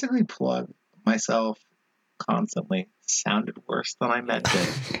 I basically plug myself constantly. Sounded worse than I meant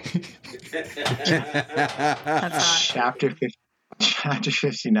it. That's hot. Chapter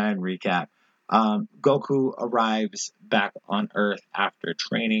 59 recap. Goku arrives back on Earth after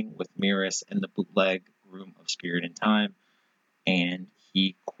training with Miras in the bootleg room of Spirit and Time, and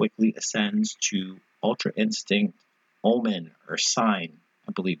he quickly ascends to Ultra Instinct Omen, or Sign,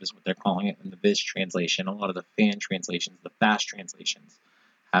 I believe is what they're calling it in the Viz translation. A lot of the fan translations, the fast translations,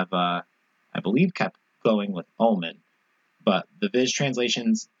 have, I believe, kept going with Omen, but the Viz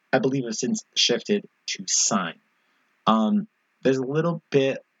translations, I believe, have since shifted to Sign. There's a little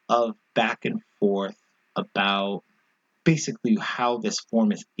bit of back and forth about basically how this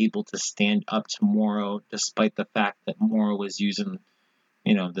form is able to stand up to Moro, despite the fact that Moro was using,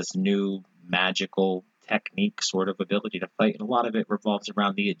 this new magical technique sort of ability to fight. And a lot of it revolves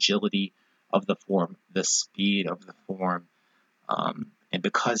around the agility of the form, the speed of the form. And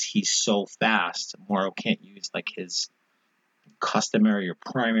because he's so fast, Moro can't use like his customary or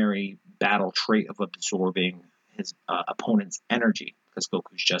primary battle trait of absorbing his opponent's energy, because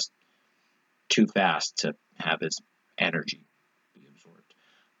Goku's just too fast to have his energy be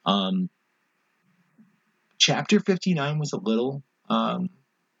absorbed. Chapter 59 was a little, I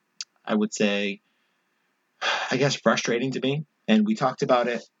would say, I guess, frustrating to me. And we talked about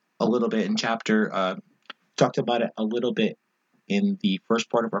it a little bit in in the first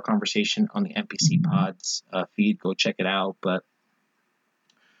part of our conversation on the NPC Pods feed. Go check it out. But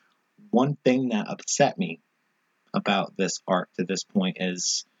one thing that upset me about this arc to this point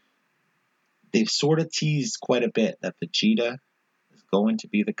is they've sort of teased quite a bit that Vegeta is going to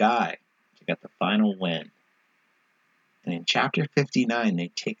be the guy to get the final win. And in chapter 59,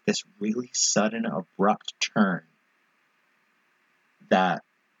 they take this really sudden, abrupt turn. That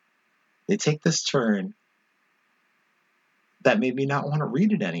made me not want to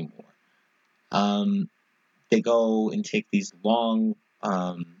read it anymore. They go and take these long,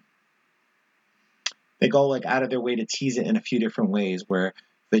 they go like out of their way to tease it in a few different ways, where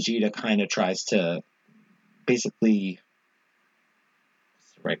Vegeta kind of tries to basically,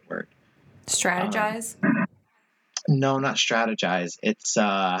 what's the right word? Strategize? No, not strategize. It's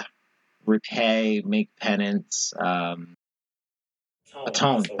repay, make penance,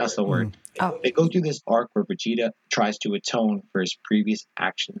 atone. That's the word. Oh. They go through this arc where Vegeta tries to atone for his previous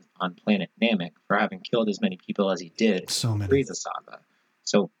actions on planet Namek for having killed as many people as he did So in the many. Frieza saga.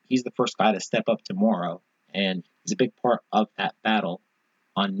 So he's the first guy to step up to Moro, and he's a big part of that battle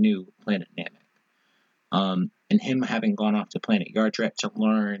on new planet Namek. And him having gone off to planet Yardrek to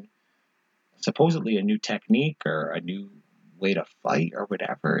learn supposedly a new technique or a new way to fight or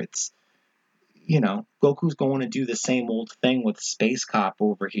whatever. It's, Goku's going to do the same old thing with Space Cop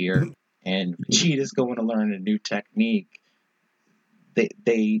over here, and Vegeta's going to learn a new technique.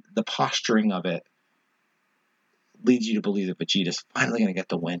 The posturing of it leads you to believe that Vegeta's finally going to get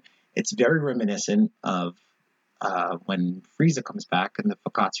the win. It's very reminiscent of when Frieza comes back in the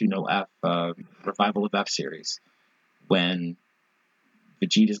Fakatsu no F Revival of F series, when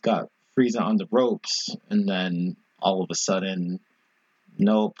Vegeta's got Frieza on the ropes, and then all of a sudden,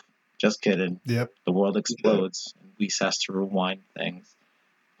 nope, just kidding. Yep. The world explodes, and Whis has to rewind things.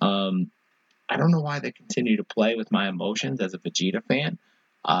 I don't know why they continue to play with my emotions as a Vegeta fan.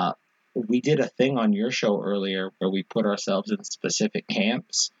 We did a thing on your show earlier where we put ourselves in specific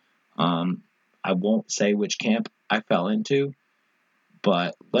camps. I won't say which camp I fell into,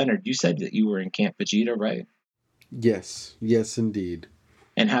 but Leonard, you said that you were in Camp Vegeta, right? Yes, indeed.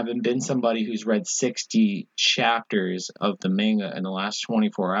 And having been somebody who's read 60 chapters of the manga in the last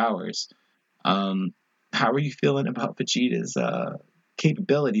 24 hours, how are you feeling about Vegeta's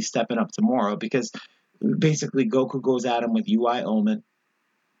capability stepping up to Moro? Because basically Goku goes at him with UI Omen,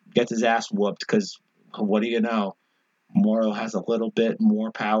 gets his ass whooped, because what do you know? Moro has a little bit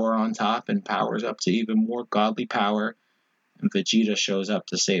more power on top and powers up to even more godly power, and Vegeta shows up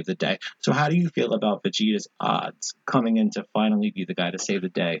to save the day. So how do you feel about Vegeta's odds coming in to finally be the guy to save the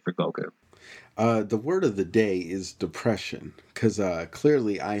day for Goku? The word of the day is depression, because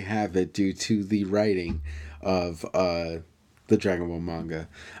clearly I have it due to the writing of the Dragon Ball manga.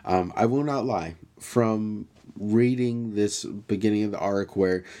 I will not lie. From reading this beginning of the arc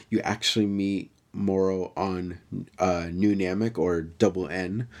where you actually meet Moro on New Namek, or Double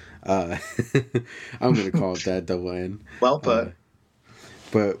N, I'm going to call it that, Double N. Well put.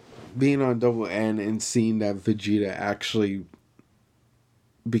 But being on Double N and seeing that Vegeta actually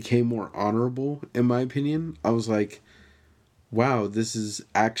became more honorable, in my opinion, I was like, wow, this is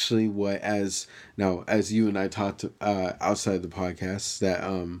actually what, as you and I talked outside the podcast, that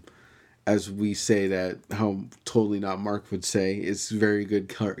as we say that, how totally not Mark would say, it's very good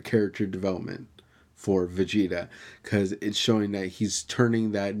character development for Vegeta, because it's showing that he's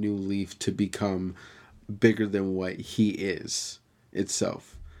turning that new leaf to become bigger than what he is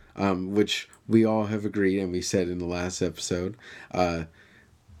itself, which we all have agreed, and we said in the last episode.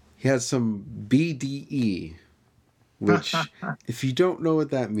 He has some BDE, which, if you don't know what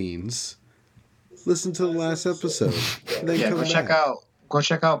that means, listen to the last episode. Then Go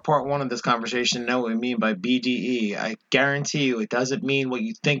check out part 1 of this conversation. Know what we mean by BDE. I guarantee you, it doesn't mean what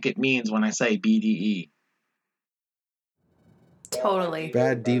you think it means when I say BDE. Totally.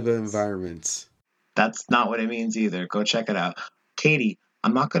 Bad diva environments. That's not what it means either. Go check it out. Katie,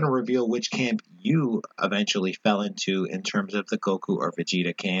 I'm not going to reveal which camp you eventually fell into in terms of the Goku or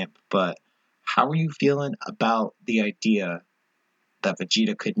Vegeta camp, but how are you feeling about the idea that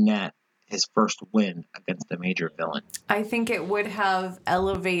Vegeta could net his first win against the major villain? I think it would have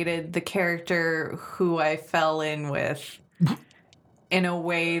elevated the character who I fell in with in a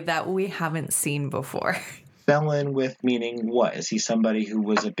way that we haven't seen before. Fell in with meaning what? Is he somebody who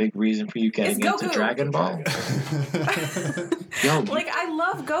was a big reason for you getting into Dragon Ball? Like, I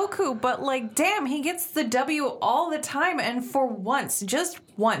love Goku, but like, damn, he gets the W all the time. And for once, just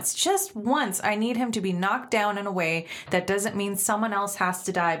once, I need him to be knocked down in a way that doesn't mean someone else has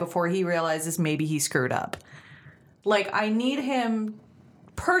to die before he realizes maybe he screwed up. Like, I need him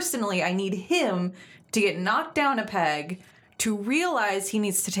to get knocked down a peg, to realize he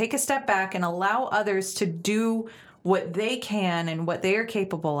needs to take a step back and allow others to do what they can and what they are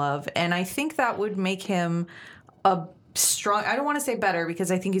capable of. And I think that would make him a strong, I don't want to say better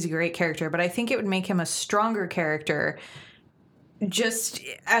because I think he's a great character, but I think it would make him a stronger character just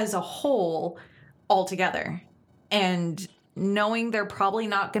as a whole altogether. And knowing they're probably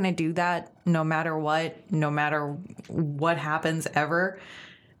not going to do that no matter what happens ever,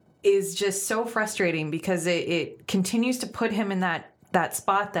 is just so frustrating, because it continues to put him in that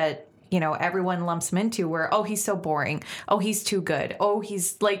spot that, you know, everyone lumps him into, where, oh, he's so boring. Oh, he's too good. Oh,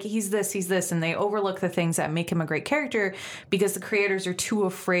 he's this. And they overlook the things that make him a great character because the creators are too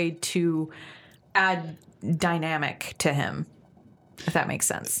afraid to add dynamic to him, if that makes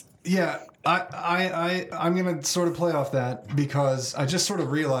sense. Yeah, I'm going to sort of play off that because I just sort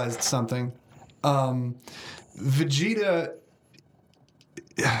of realized something. Vegeta...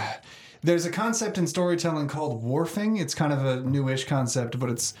 There's a concept in storytelling called warfing. It's kind of a newish concept, but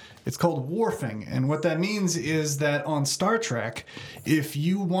it's called warfing. And what that means is that on Star Trek, if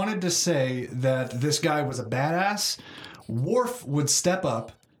you wanted to say that this guy was a badass, Worf would step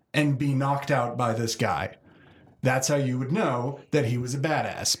up and be knocked out by this guy. That's how you would know that he was a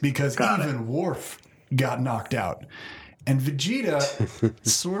badass, because even Worf got knocked out. And Vegeta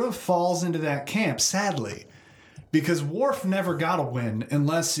sort of falls into that camp, sadly. Because Worf never got a win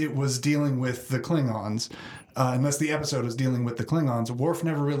unless it was dealing with the Klingons. Unless the episode was dealing with the Klingons, Worf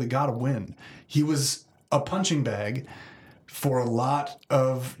never really got a win. He was a punching bag for a lot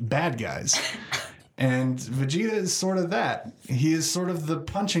of bad guys. And Vegeta is sort of that. He is sort of the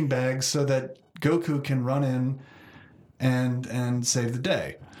punching bag so that Goku can run in and save the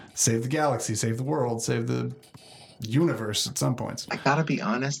day. Save the galaxy, save the world, save the universe at some points. I gotta be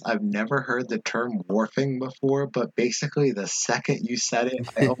honest, I've never heard the term warfing before, but basically the second you said it,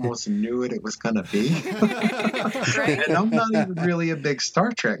 I almost knew what it was gonna be. Right? And I'm not even really a big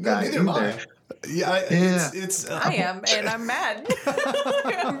Star Trek guy either. I am, and I'm mad.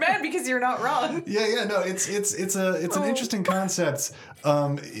 I'm mad because you're not wrong. No, it's an interesting concept.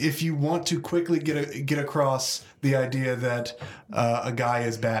 If you want to quickly get across the idea that a guy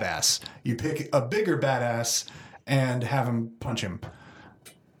is badass, you pick a bigger badass and have him punch him.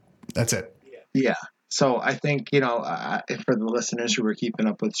 That's it. Yeah. So I think, for the listeners who were keeping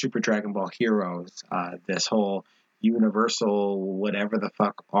up with Super Dragon Ball Heroes, this whole universal whatever the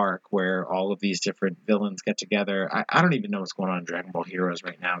fuck arc where all of these different villains get together. I don't even know what's going on in Dragon Ball Heroes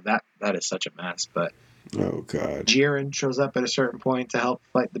right now. That is such a mess. But oh god, Jiren shows up at a certain point to help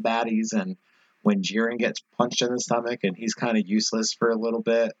fight the baddies, and when Jiren gets punched in the stomach and he's kind of useless for a little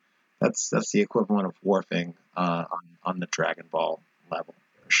bit, That's the equivalent of warping on the Dragon Ball level,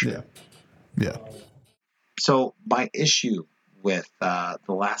 for sure. Yeah. So my issue with the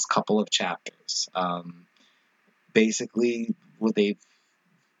last couple of chapters, basically, with a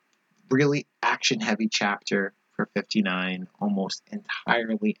really action-heavy chapter for 59, almost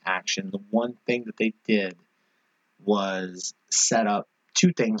entirely action. The one thing that they did was set up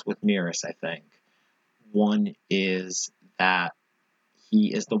two things with Miris, I think. One is that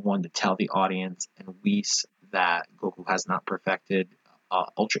he is the one to tell the audience and Whis that Goku has not perfected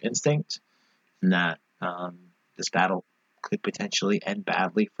Ultra Instinct, and that this battle could potentially end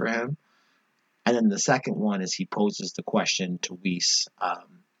badly for him. And then the second one is he poses the question to Whis.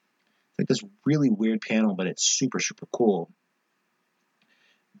 It's like this really weird panel, but it's super, super cool.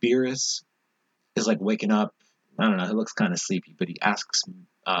 Beerus is like waking up. I don't know. He looks kind of sleepy, but he asks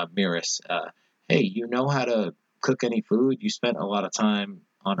Miris, "Hey, you know how to cook any food? You spent a lot of time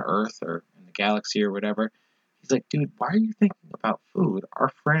on Earth or in the galaxy or whatever." He's like, "Dude, why are you thinking about food? Our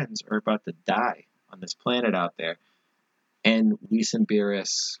friends are about to die on this planet out there." And Whis and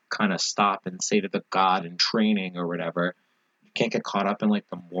Beerus kind of stop and say to the god in training or whatever, "You can't get caught up in like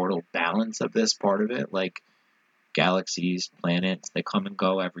the mortal balance of this part of it. Like galaxies, planets, they come and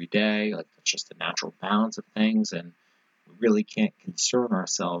go every day. Like that's just the natural balance of things, and we really can't concern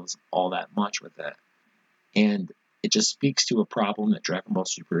ourselves all that much with it." And it just speaks to a problem that Dragon Ball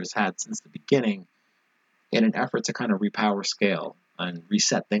Super has had since the beginning in an effort to kind of repower scale and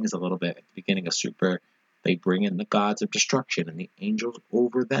reset things a little bit. At the beginning of Super, they bring in the gods of destruction and the angels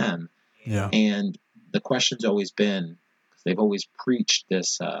over them. Yeah. And the question's always been, because they've always preached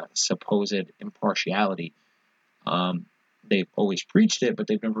this supposed impartiality, they've always preached it, but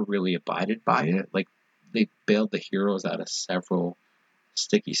they've never really abided by it. Like, they bailed the heroes out of several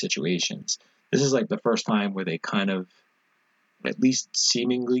sticky situations. This is like the first time where they kind of, at least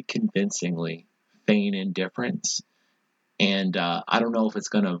seemingly convincingly, feign indifference. And I don't know if it's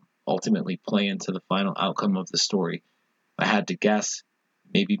going to ultimately play into the final outcome of the story. If I had to guess,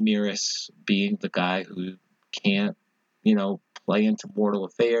 maybe Miris being the guy who can't, play into mortal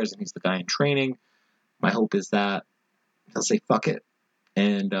affairs, and he's the guy in training. My hope is that he'll say fuck it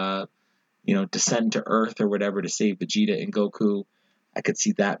and descend to Earth or whatever to save Vegeta and Goku. I could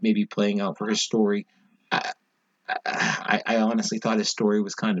see that maybe playing out for his story. I honestly thought his story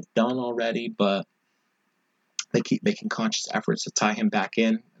was kind of done already, but they keep making conscious efforts to tie him back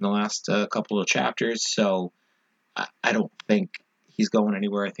in the last couple of chapters. So I don't think he's going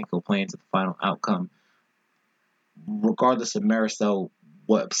anywhere. I think he'll play into the final outcome. Regardless of Maris, though,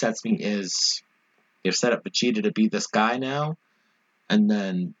 what upsets me is they've set up Vegeta to be this guy now, and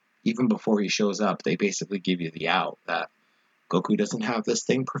then even before he shows up, they basically give you the out that Goku doesn't have this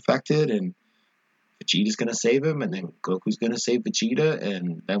thing perfected, and Vegeta's going to save him, and then Goku's going to save Vegeta,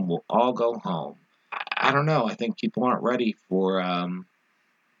 and then we'll all go home. I don't know. I think people aren't ready for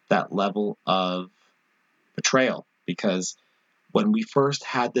that level of betrayal, because when we first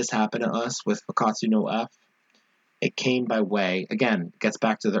had this happen to us with Fakatsu no F, it came by way, again, it gets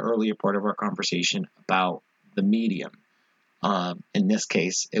back to the earlier part of our conversation about the medium. In this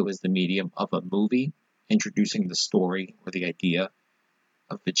case, it was the medium of a movie introducing the story or the idea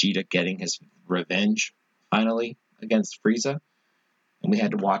of Vegeta getting his revenge, finally, against Frieza. And we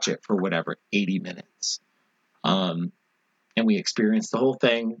had to watch it for, 80 minutes. And we experienced the whole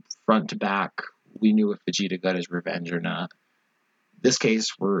thing, front to back. We knew if Vegeta got his revenge or not. In this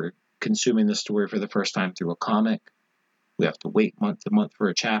case, we're consuming the story for the first time through a comic. We have to wait month to month for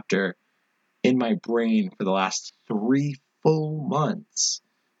a chapter. In my brain, for the last 3 full months,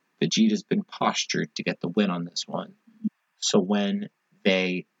 Vegeta's been postured to get the win on this one. So when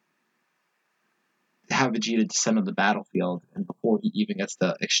they have Vegeta descend on the battlefield, and before he even gets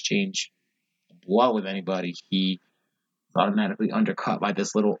to exchange a blow with anybody, he is automatically undercut by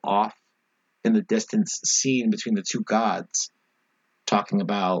this little off in the distance scene between the two gods, talking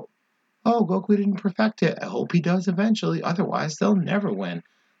about, "Oh, Goku didn't perfect it. I hope he does eventually. Otherwise, they'll never win."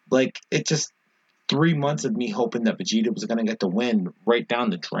 Like, it just 3 months of me hoping that Vegeta was going to get the win right down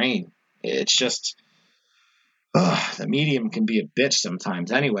the drain. It's just, the medium can be a bitch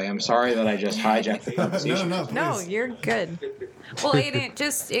sometimes. Anyway, I'm sorry that I just hijacked the conversation. No, you're good. Well,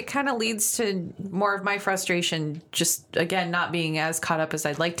 it kind of leads to more of my frustration, just, again, not being as caught up as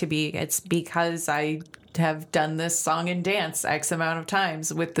I'd like to be. It's because I have done this song and dance X amount of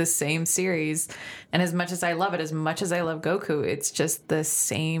times with the same series. And as much as I love it, as much as I love Goku, it's just the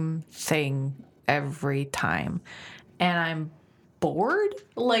same thing every time. And I'm bored.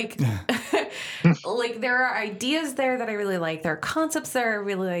 Like there are ideas there that I really like. There are concepts there I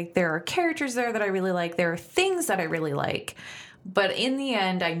really like. There are characters there that I really like. There are things that I really like. But in the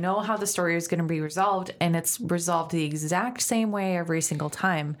end, I know how the story is going to be resolved, and it's resolved the exact same way every single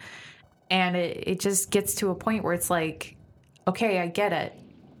time. And it just gets to a point where it's like, okay, I get it.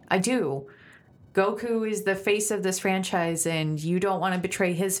 I do. Goku is the face of this franchise, and you don't want to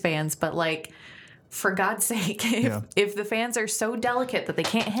betray his fans, but like, for God's sake, if the fans are so delicate that they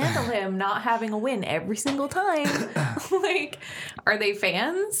can't handle him not having a win every single time, like, are they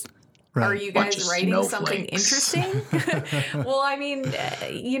fans? Right. Are you guys writing something interesting? Well, I mean,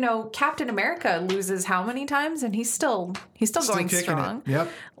 Captain America loses how many times, and he's still going strong. Yep.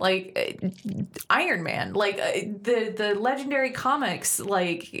 Like Iron Man, like the legendary comics,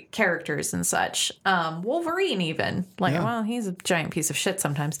 like characters and such. Wolverine, even well, he's a giant piece of shit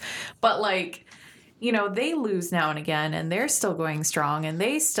sometimes, but like. They lose now and again, and they're still going strong, and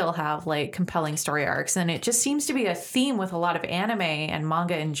they still have like compelling story arcs. And it just seems to be a theme with a lot of anime and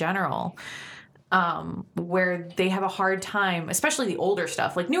manga in general, where they have a hard time, especially the older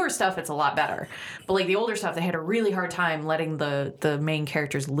stuff. Like newer stuff, it's a lot better. But like the older stuff, they had a really hard time letting the main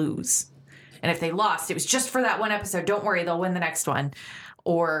characters lose. And if they lost, it was just for that one episode. Don't worry, they'll win the next one.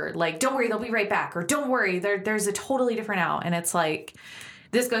 Or like, don't worry, they'll be right back. Or don't worry, there's a totally different out. And it's like...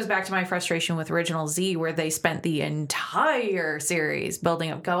 This goes back to my frustration with Original Z, where they spent the entire series building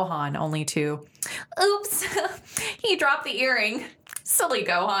up Gohan, only to, oops, he dropped the earring. Silly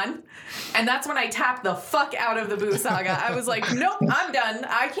Gohan. And that's when I tapped the fuck out of the Buu saga. I was like, nope, I'm done.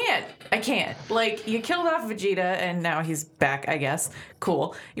 I can't. Like, you killed off Vegeta, and now he's back, I guess.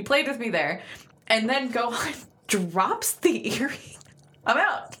 Cool. You played with me there. And then Gohan drops the earring. I'm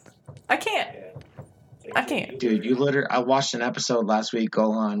out. I can't. Dude, I watched an episode last week,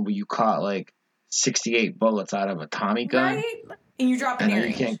 Gohan, where you caught like 68 bullets out of a Tommy gun. Right? And you drop an earring.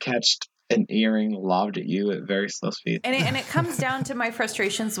 And you can't catch an earring lobbed at you at very slow speed. And it comes down to my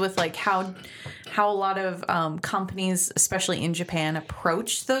frustrations with like how a lot of companies, especially in Japan,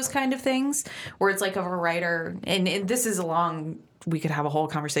 approach those kind of things, where it's like of a writer, and this is we could have a whole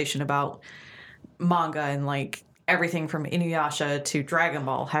conversation about manga and like everything from Inuyasha to Dragon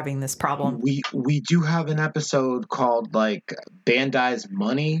Ball having this problem. We do have an episode called like Bandai's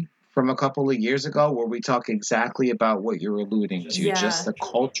Money from a couple of years ago where we talk exactly about what you're alluding to, just the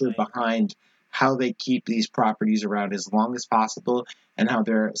culture behind how they keep these properties around as long as possible and how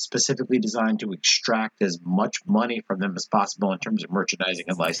they're specifically designed to extract as much money from them as possible in terms of merchandising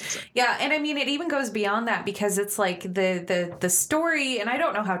and licensing. Yeah, and I mean, it even goes beyond that because it's like the story, and I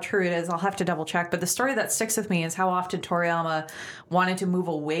don't know how true it is, I'll have to double check, but the story that sticks with me is how often Toriyama wanted to move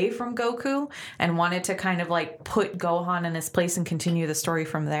away from Goku and wanted to kind of like put Gohan in his place and continue the story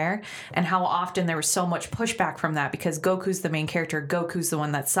from there, and how often there was so much pushback from that because Goku's the main character, Goku's the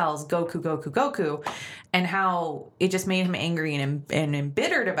one that sells, Goku, and how it just made him angry and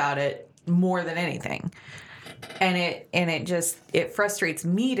embittered about it more than anything. And it frustrates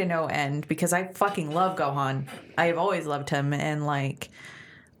me to no end because I fucking love Gohan. I have always loved him, and like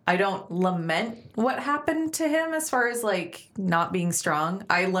I don't lament what happened to him as far as like not being strong.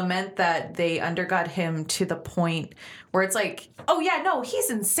 I lament that they undergot him to the point where it's like, oh yeah, no, he's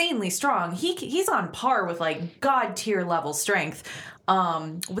insanely strong. He's on par with like god tier level strength.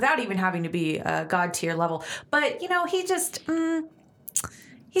 Without even having to be a god tier level. But, he's just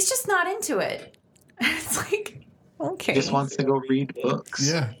not into it. It's like, okay. He just wants to go read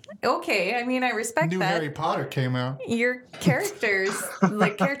books. Yeah. Okay, I mean, I respect that. New Harry Potter came out. Your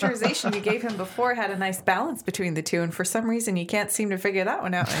characterization you gave him before had a nice balance between the two, and for some reason you can't seem to figure that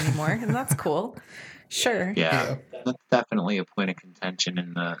one out anymore, and that's cool. Sure. Yeah, that's definitely a point of contention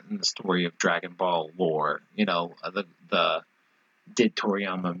in the story of Dragon Ball lore. The did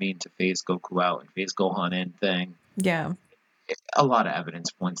Toriyama mean to phase Goku out and phase Gohan in thing? Yeah. A lot of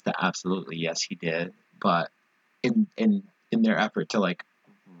evidence points to absolutely yes, he did. But in their effort to like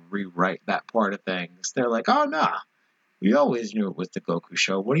rewrite that part of things, they're like, oh nah, we always knew it was the Goku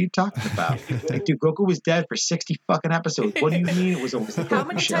show. What are you talking about? Like, dude, Goku was dead for 60 fucking episodes. What do you mean it was always the Goku show? How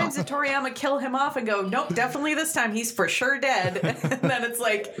many times did Toriyama kill him off and go, nope, definitely this time he's for sure dead? And then it's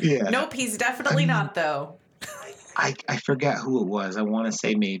like, nope, he's definitely not though. I forget who it was. I want to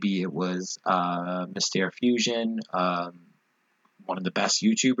say maybe it was Mr. Fusion, one of the best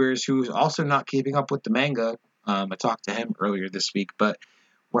YouTubers who's also not keeping up with the manga. I talked to him earlier this week, but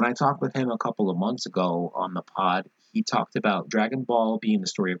when I talked with him a couple of months ago on the pod, he talked about Dragon Ball being the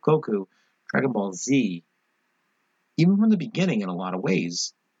story of Goku. Dragon Ball Z, even from the beginning in a lot of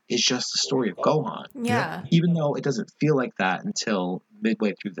ways, is just the story of Gohan. Yeah. Even though it doesn't feel like that until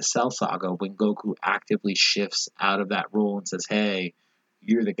midway through the Cell Saga, when Goku actively shifts out of that role and says, hey,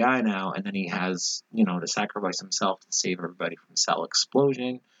 you're the guy now, and then he has, to sacrifice himself to save everybody from Cell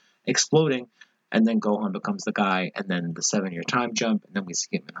exploding. and then Gohan becomes the guy, and then the 7-year time jump, and then we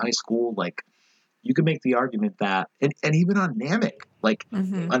see him in high school. Like, you could make the argument that, and even on Namek, like, on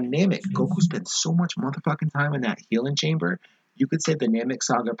Namek, Goku spends so much motherfucking time in that healing chamber. You could say the Namek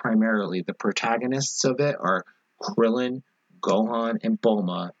saga primarily, the protagonists of it are Krillin, Gohan, and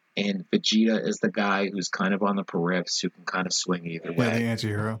Bulma, and Vegeta is the guy who's kind of on the periffs, who can kind of swing either way. Yeah, the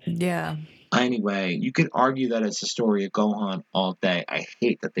anti-hero. Yeah. Anyway, you could argue that it's a story of Gohan all day. I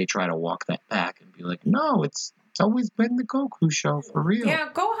hate that they try to walk that back and be like, no, it's always been the Goku show for real. Yeah,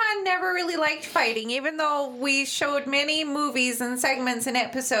 Gohan never really liked fighting, even though we showed many movies and segments and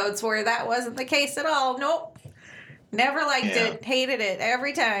episodes where that wasn't the case at all. Nope. Never liked it. Hated it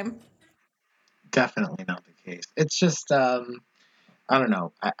every time. Definitely not the case. It's just, I don't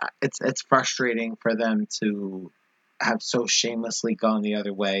know. It's frustrating for them to have so shamelessly gone the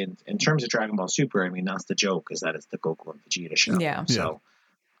other way. In terms of Dragon Ball Super, I mean, that's the joke, is that it's the Goku and Vegeta show. Yeah. So,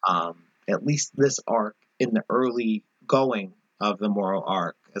 at least this arc in the early going of the Moro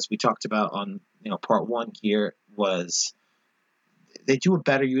arc, as we talked about on, part 1 here, was they do a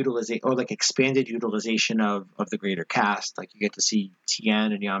better utilization, or like expanded utilization of the greater cast. Like, you get to see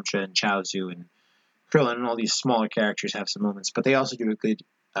Tien and Yamcha and Chaozu and Krillin and all these smaller characters have some moments, but they also do a good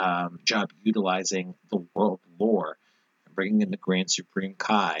job utilizing the world lore, bringing in the Grand Supreme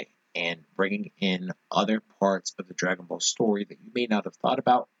Kai, and bringing in other parts of the Dragon Ball story that you may not have thought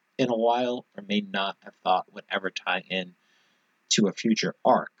about in a while, or may not have thought would ever tie in to a future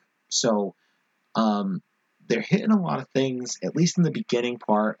arc. So they're hitting a lot of things, at least in the beginning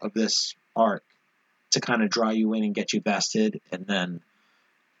part of this arc, to kind of draw you in and get you vested. And then,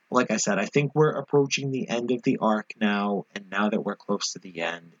 like I said, I think we're approaching the end of the arc now, and now that we're close to the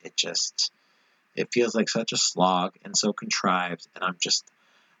end, it feels like such a slog and so contrived, and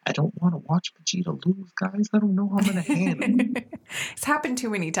I don't want to watch Vegeta lose, guys. I don't know how I'm going to handle it. It's happened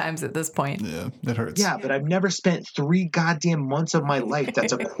too many times at this point. Yeah, it hurts. Yeah, but I've never spent 3 goddamn months of my life,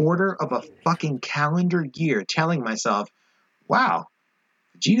 that's a quarter of a fucking calendar year, telling myself, wow,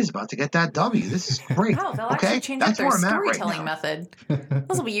 Vegeta's about to get that W. This is great. Oh, they'll actually change up their where I'm at storytelling method.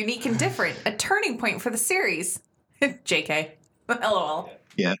 This will be unique and different. A turning point for the series. JK. LOL.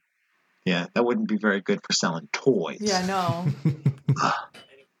 Yeah, that wouldn't be very good for selling toys. Yeah, no.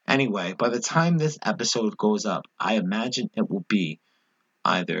 Anyway, by the time this episode goes up, I imagine it will be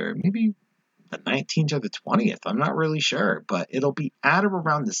either maybe the 19th or the 20th. I'm not really sure, but it'll be at or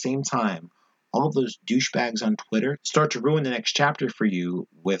around the same time all those douchebags on Twitter start to ruin the next chapter for you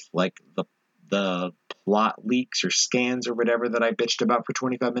with like the plot leaks or scans or whatever that I bitched about for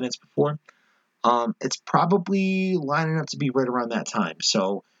 25 minutes before. It's probably lining up to be right around that time.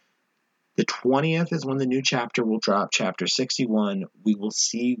 So the 20th is when the new chapter will drop, chapter 61. We will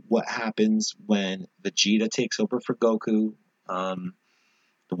see what happens when Vegeta takes over for Goku. The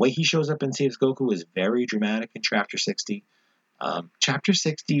way he shows up and saves Goku is very dramatic in chapter 60. Chapter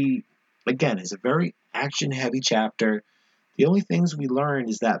 60, again, is a very action-heavy chapter. The only things we learned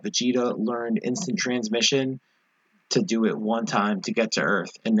is that Vegeta learned instant transmission to do it one time to get to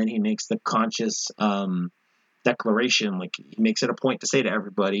Earth, and then he makes the conscious declaration, like he makes it a point to say to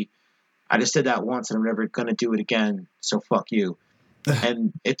everybody, I just did that once and I'm never going to do it again, so fuck you.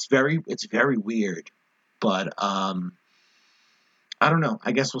 And it's very weird, but I don't know.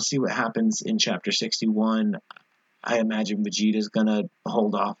 I guess we'll see what happens in chapter 61. I imagine Vegeta's going to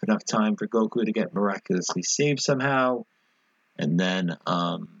hold off enough time for Goku to get miraculously saved somehow, and then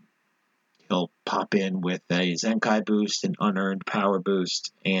he'll pop in with a Zenkai boost, an unearned power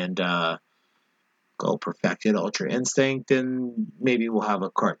boost, and go perfected Ultra Instinct, and maybe we'll have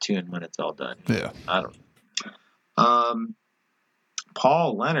a cartoon when it's all done. Yeah. I don't know.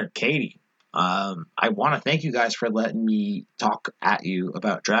 Paul, Leonard, Katie, I want to thank you guys for letting me talk at you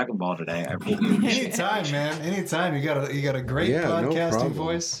about Dragon Ball today. I really appreciate it. Anytime, man. Anytime. You got a great podcasting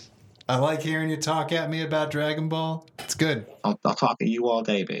voice. I like hearing you talk at me about Dragon Ball. It's good. I'll talk at you all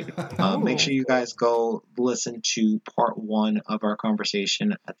day, baby. Make sure you guys go listen to part 1 of our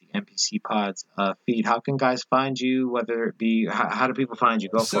conversation at the NPC Pods feed. How can guys find you, whether it be, how do people find you?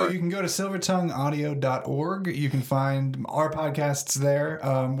 Go for it. So you can go to silvertongueaudio.org. You can find our podcasts there.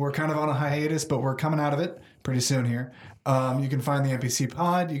 We're kind of on a hiatus, but we're coming out of it pretty soon here. You can find the NPC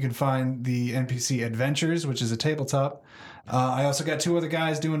Pod. You can find the NPC Adventures, which is a tabletop. I also got 2 other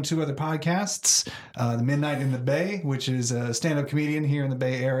guys doing 2 other podcasts. The Midnight in the Bay, which is a stand-up comedian here in the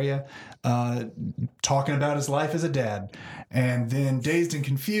Bay Area, talking about his life as a dad. And then Dazed and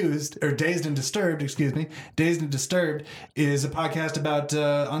Disturbed is a podcast about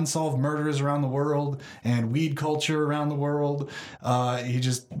unsolved murders around the world and weed culture around the world. He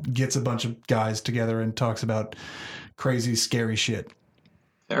just gets a bunch of guys together and talks about crazy, scary shit.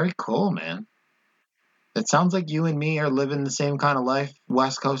 Very cool, man. It sounds like you and me are living the same kind of life,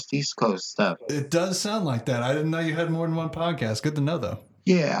 West Coast, East Coast stuff. It does sound like that. I didn't know you had more than one podcast. Good to know, though.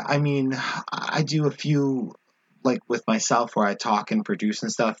 Yeah, I mean, I do a few like with myself where I talk and produce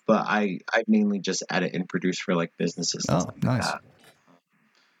and stuff, but I mainly just edit and produce for like businesses and stuff nice. like that.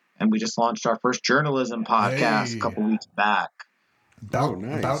 And we just launched our first journalism podcast a couple weeks back.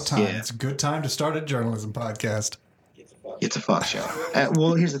 About time. Yeah. It's a good time to start a journalism podcast. It's a fuck show.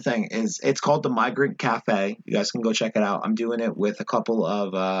 Well, here's the thing: it's called the Migrant Cafe. You guys can go check it out. I'm doing it with a couple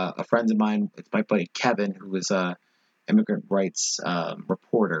of friends of mine. It's my buddy Kevin, who is a immigrant rights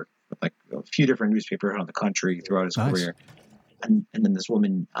reporter with like a few different newspapers around the country throughout his career, and then this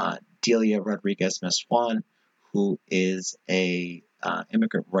woman Delia Rodriguez Mesjuan, who is a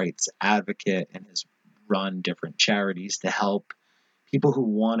immigrant rights advocate and has run different charities to help people who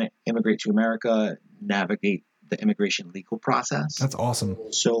want to immigrate to America navigate the immigration legal process. That's awesome.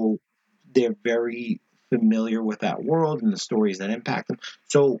 So they're very familiar with that world and the stories that impact them.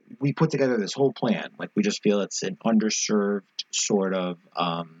 So we put together this whole plan. Like, we just feel it's an underserved sort of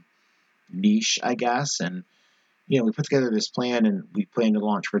niche, I guess. And, you know, we put together this plan and we plan to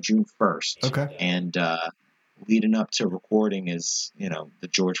launch for June 1st. Okay. And leading up to recording is, you know, the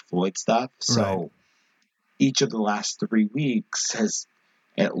George Floyd stuff. So each of the last 3 weeks has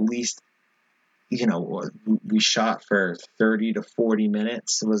at least, you know, we shot for 30 to 40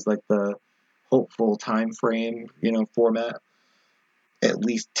 minutes. It was like the hopeful time frame, you know, format. At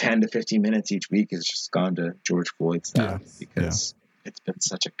least 10 to 15 minutes each week has just gone to George Floyd stuff because it's been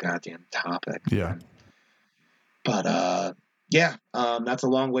such a goddamn topic. Yeah. But that's a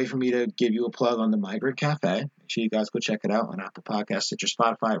long way for me to give you a plug on the Migrant Cafe. Make sure you guys go check it out on Apple Podcasts, Stitcher,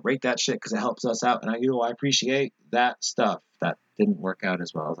 Spotify. Rate that shit because it helps us out. And I appreciate that stuff. That didn't work out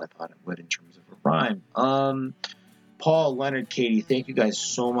as well as I thought it would in terms of a rhyme. Paul, Leonard, Katie, thank you guys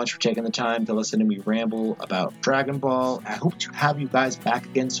so much for taking the time to listen to me ramble about Dragon Ball. I hope to have you guys back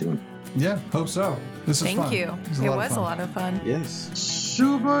again soon. Yeah, hope so. This is fun. Thank you. It was a lot of fun. Yes.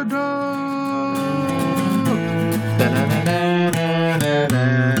 Super dope!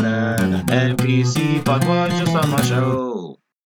 NPC, fuck what just on my show.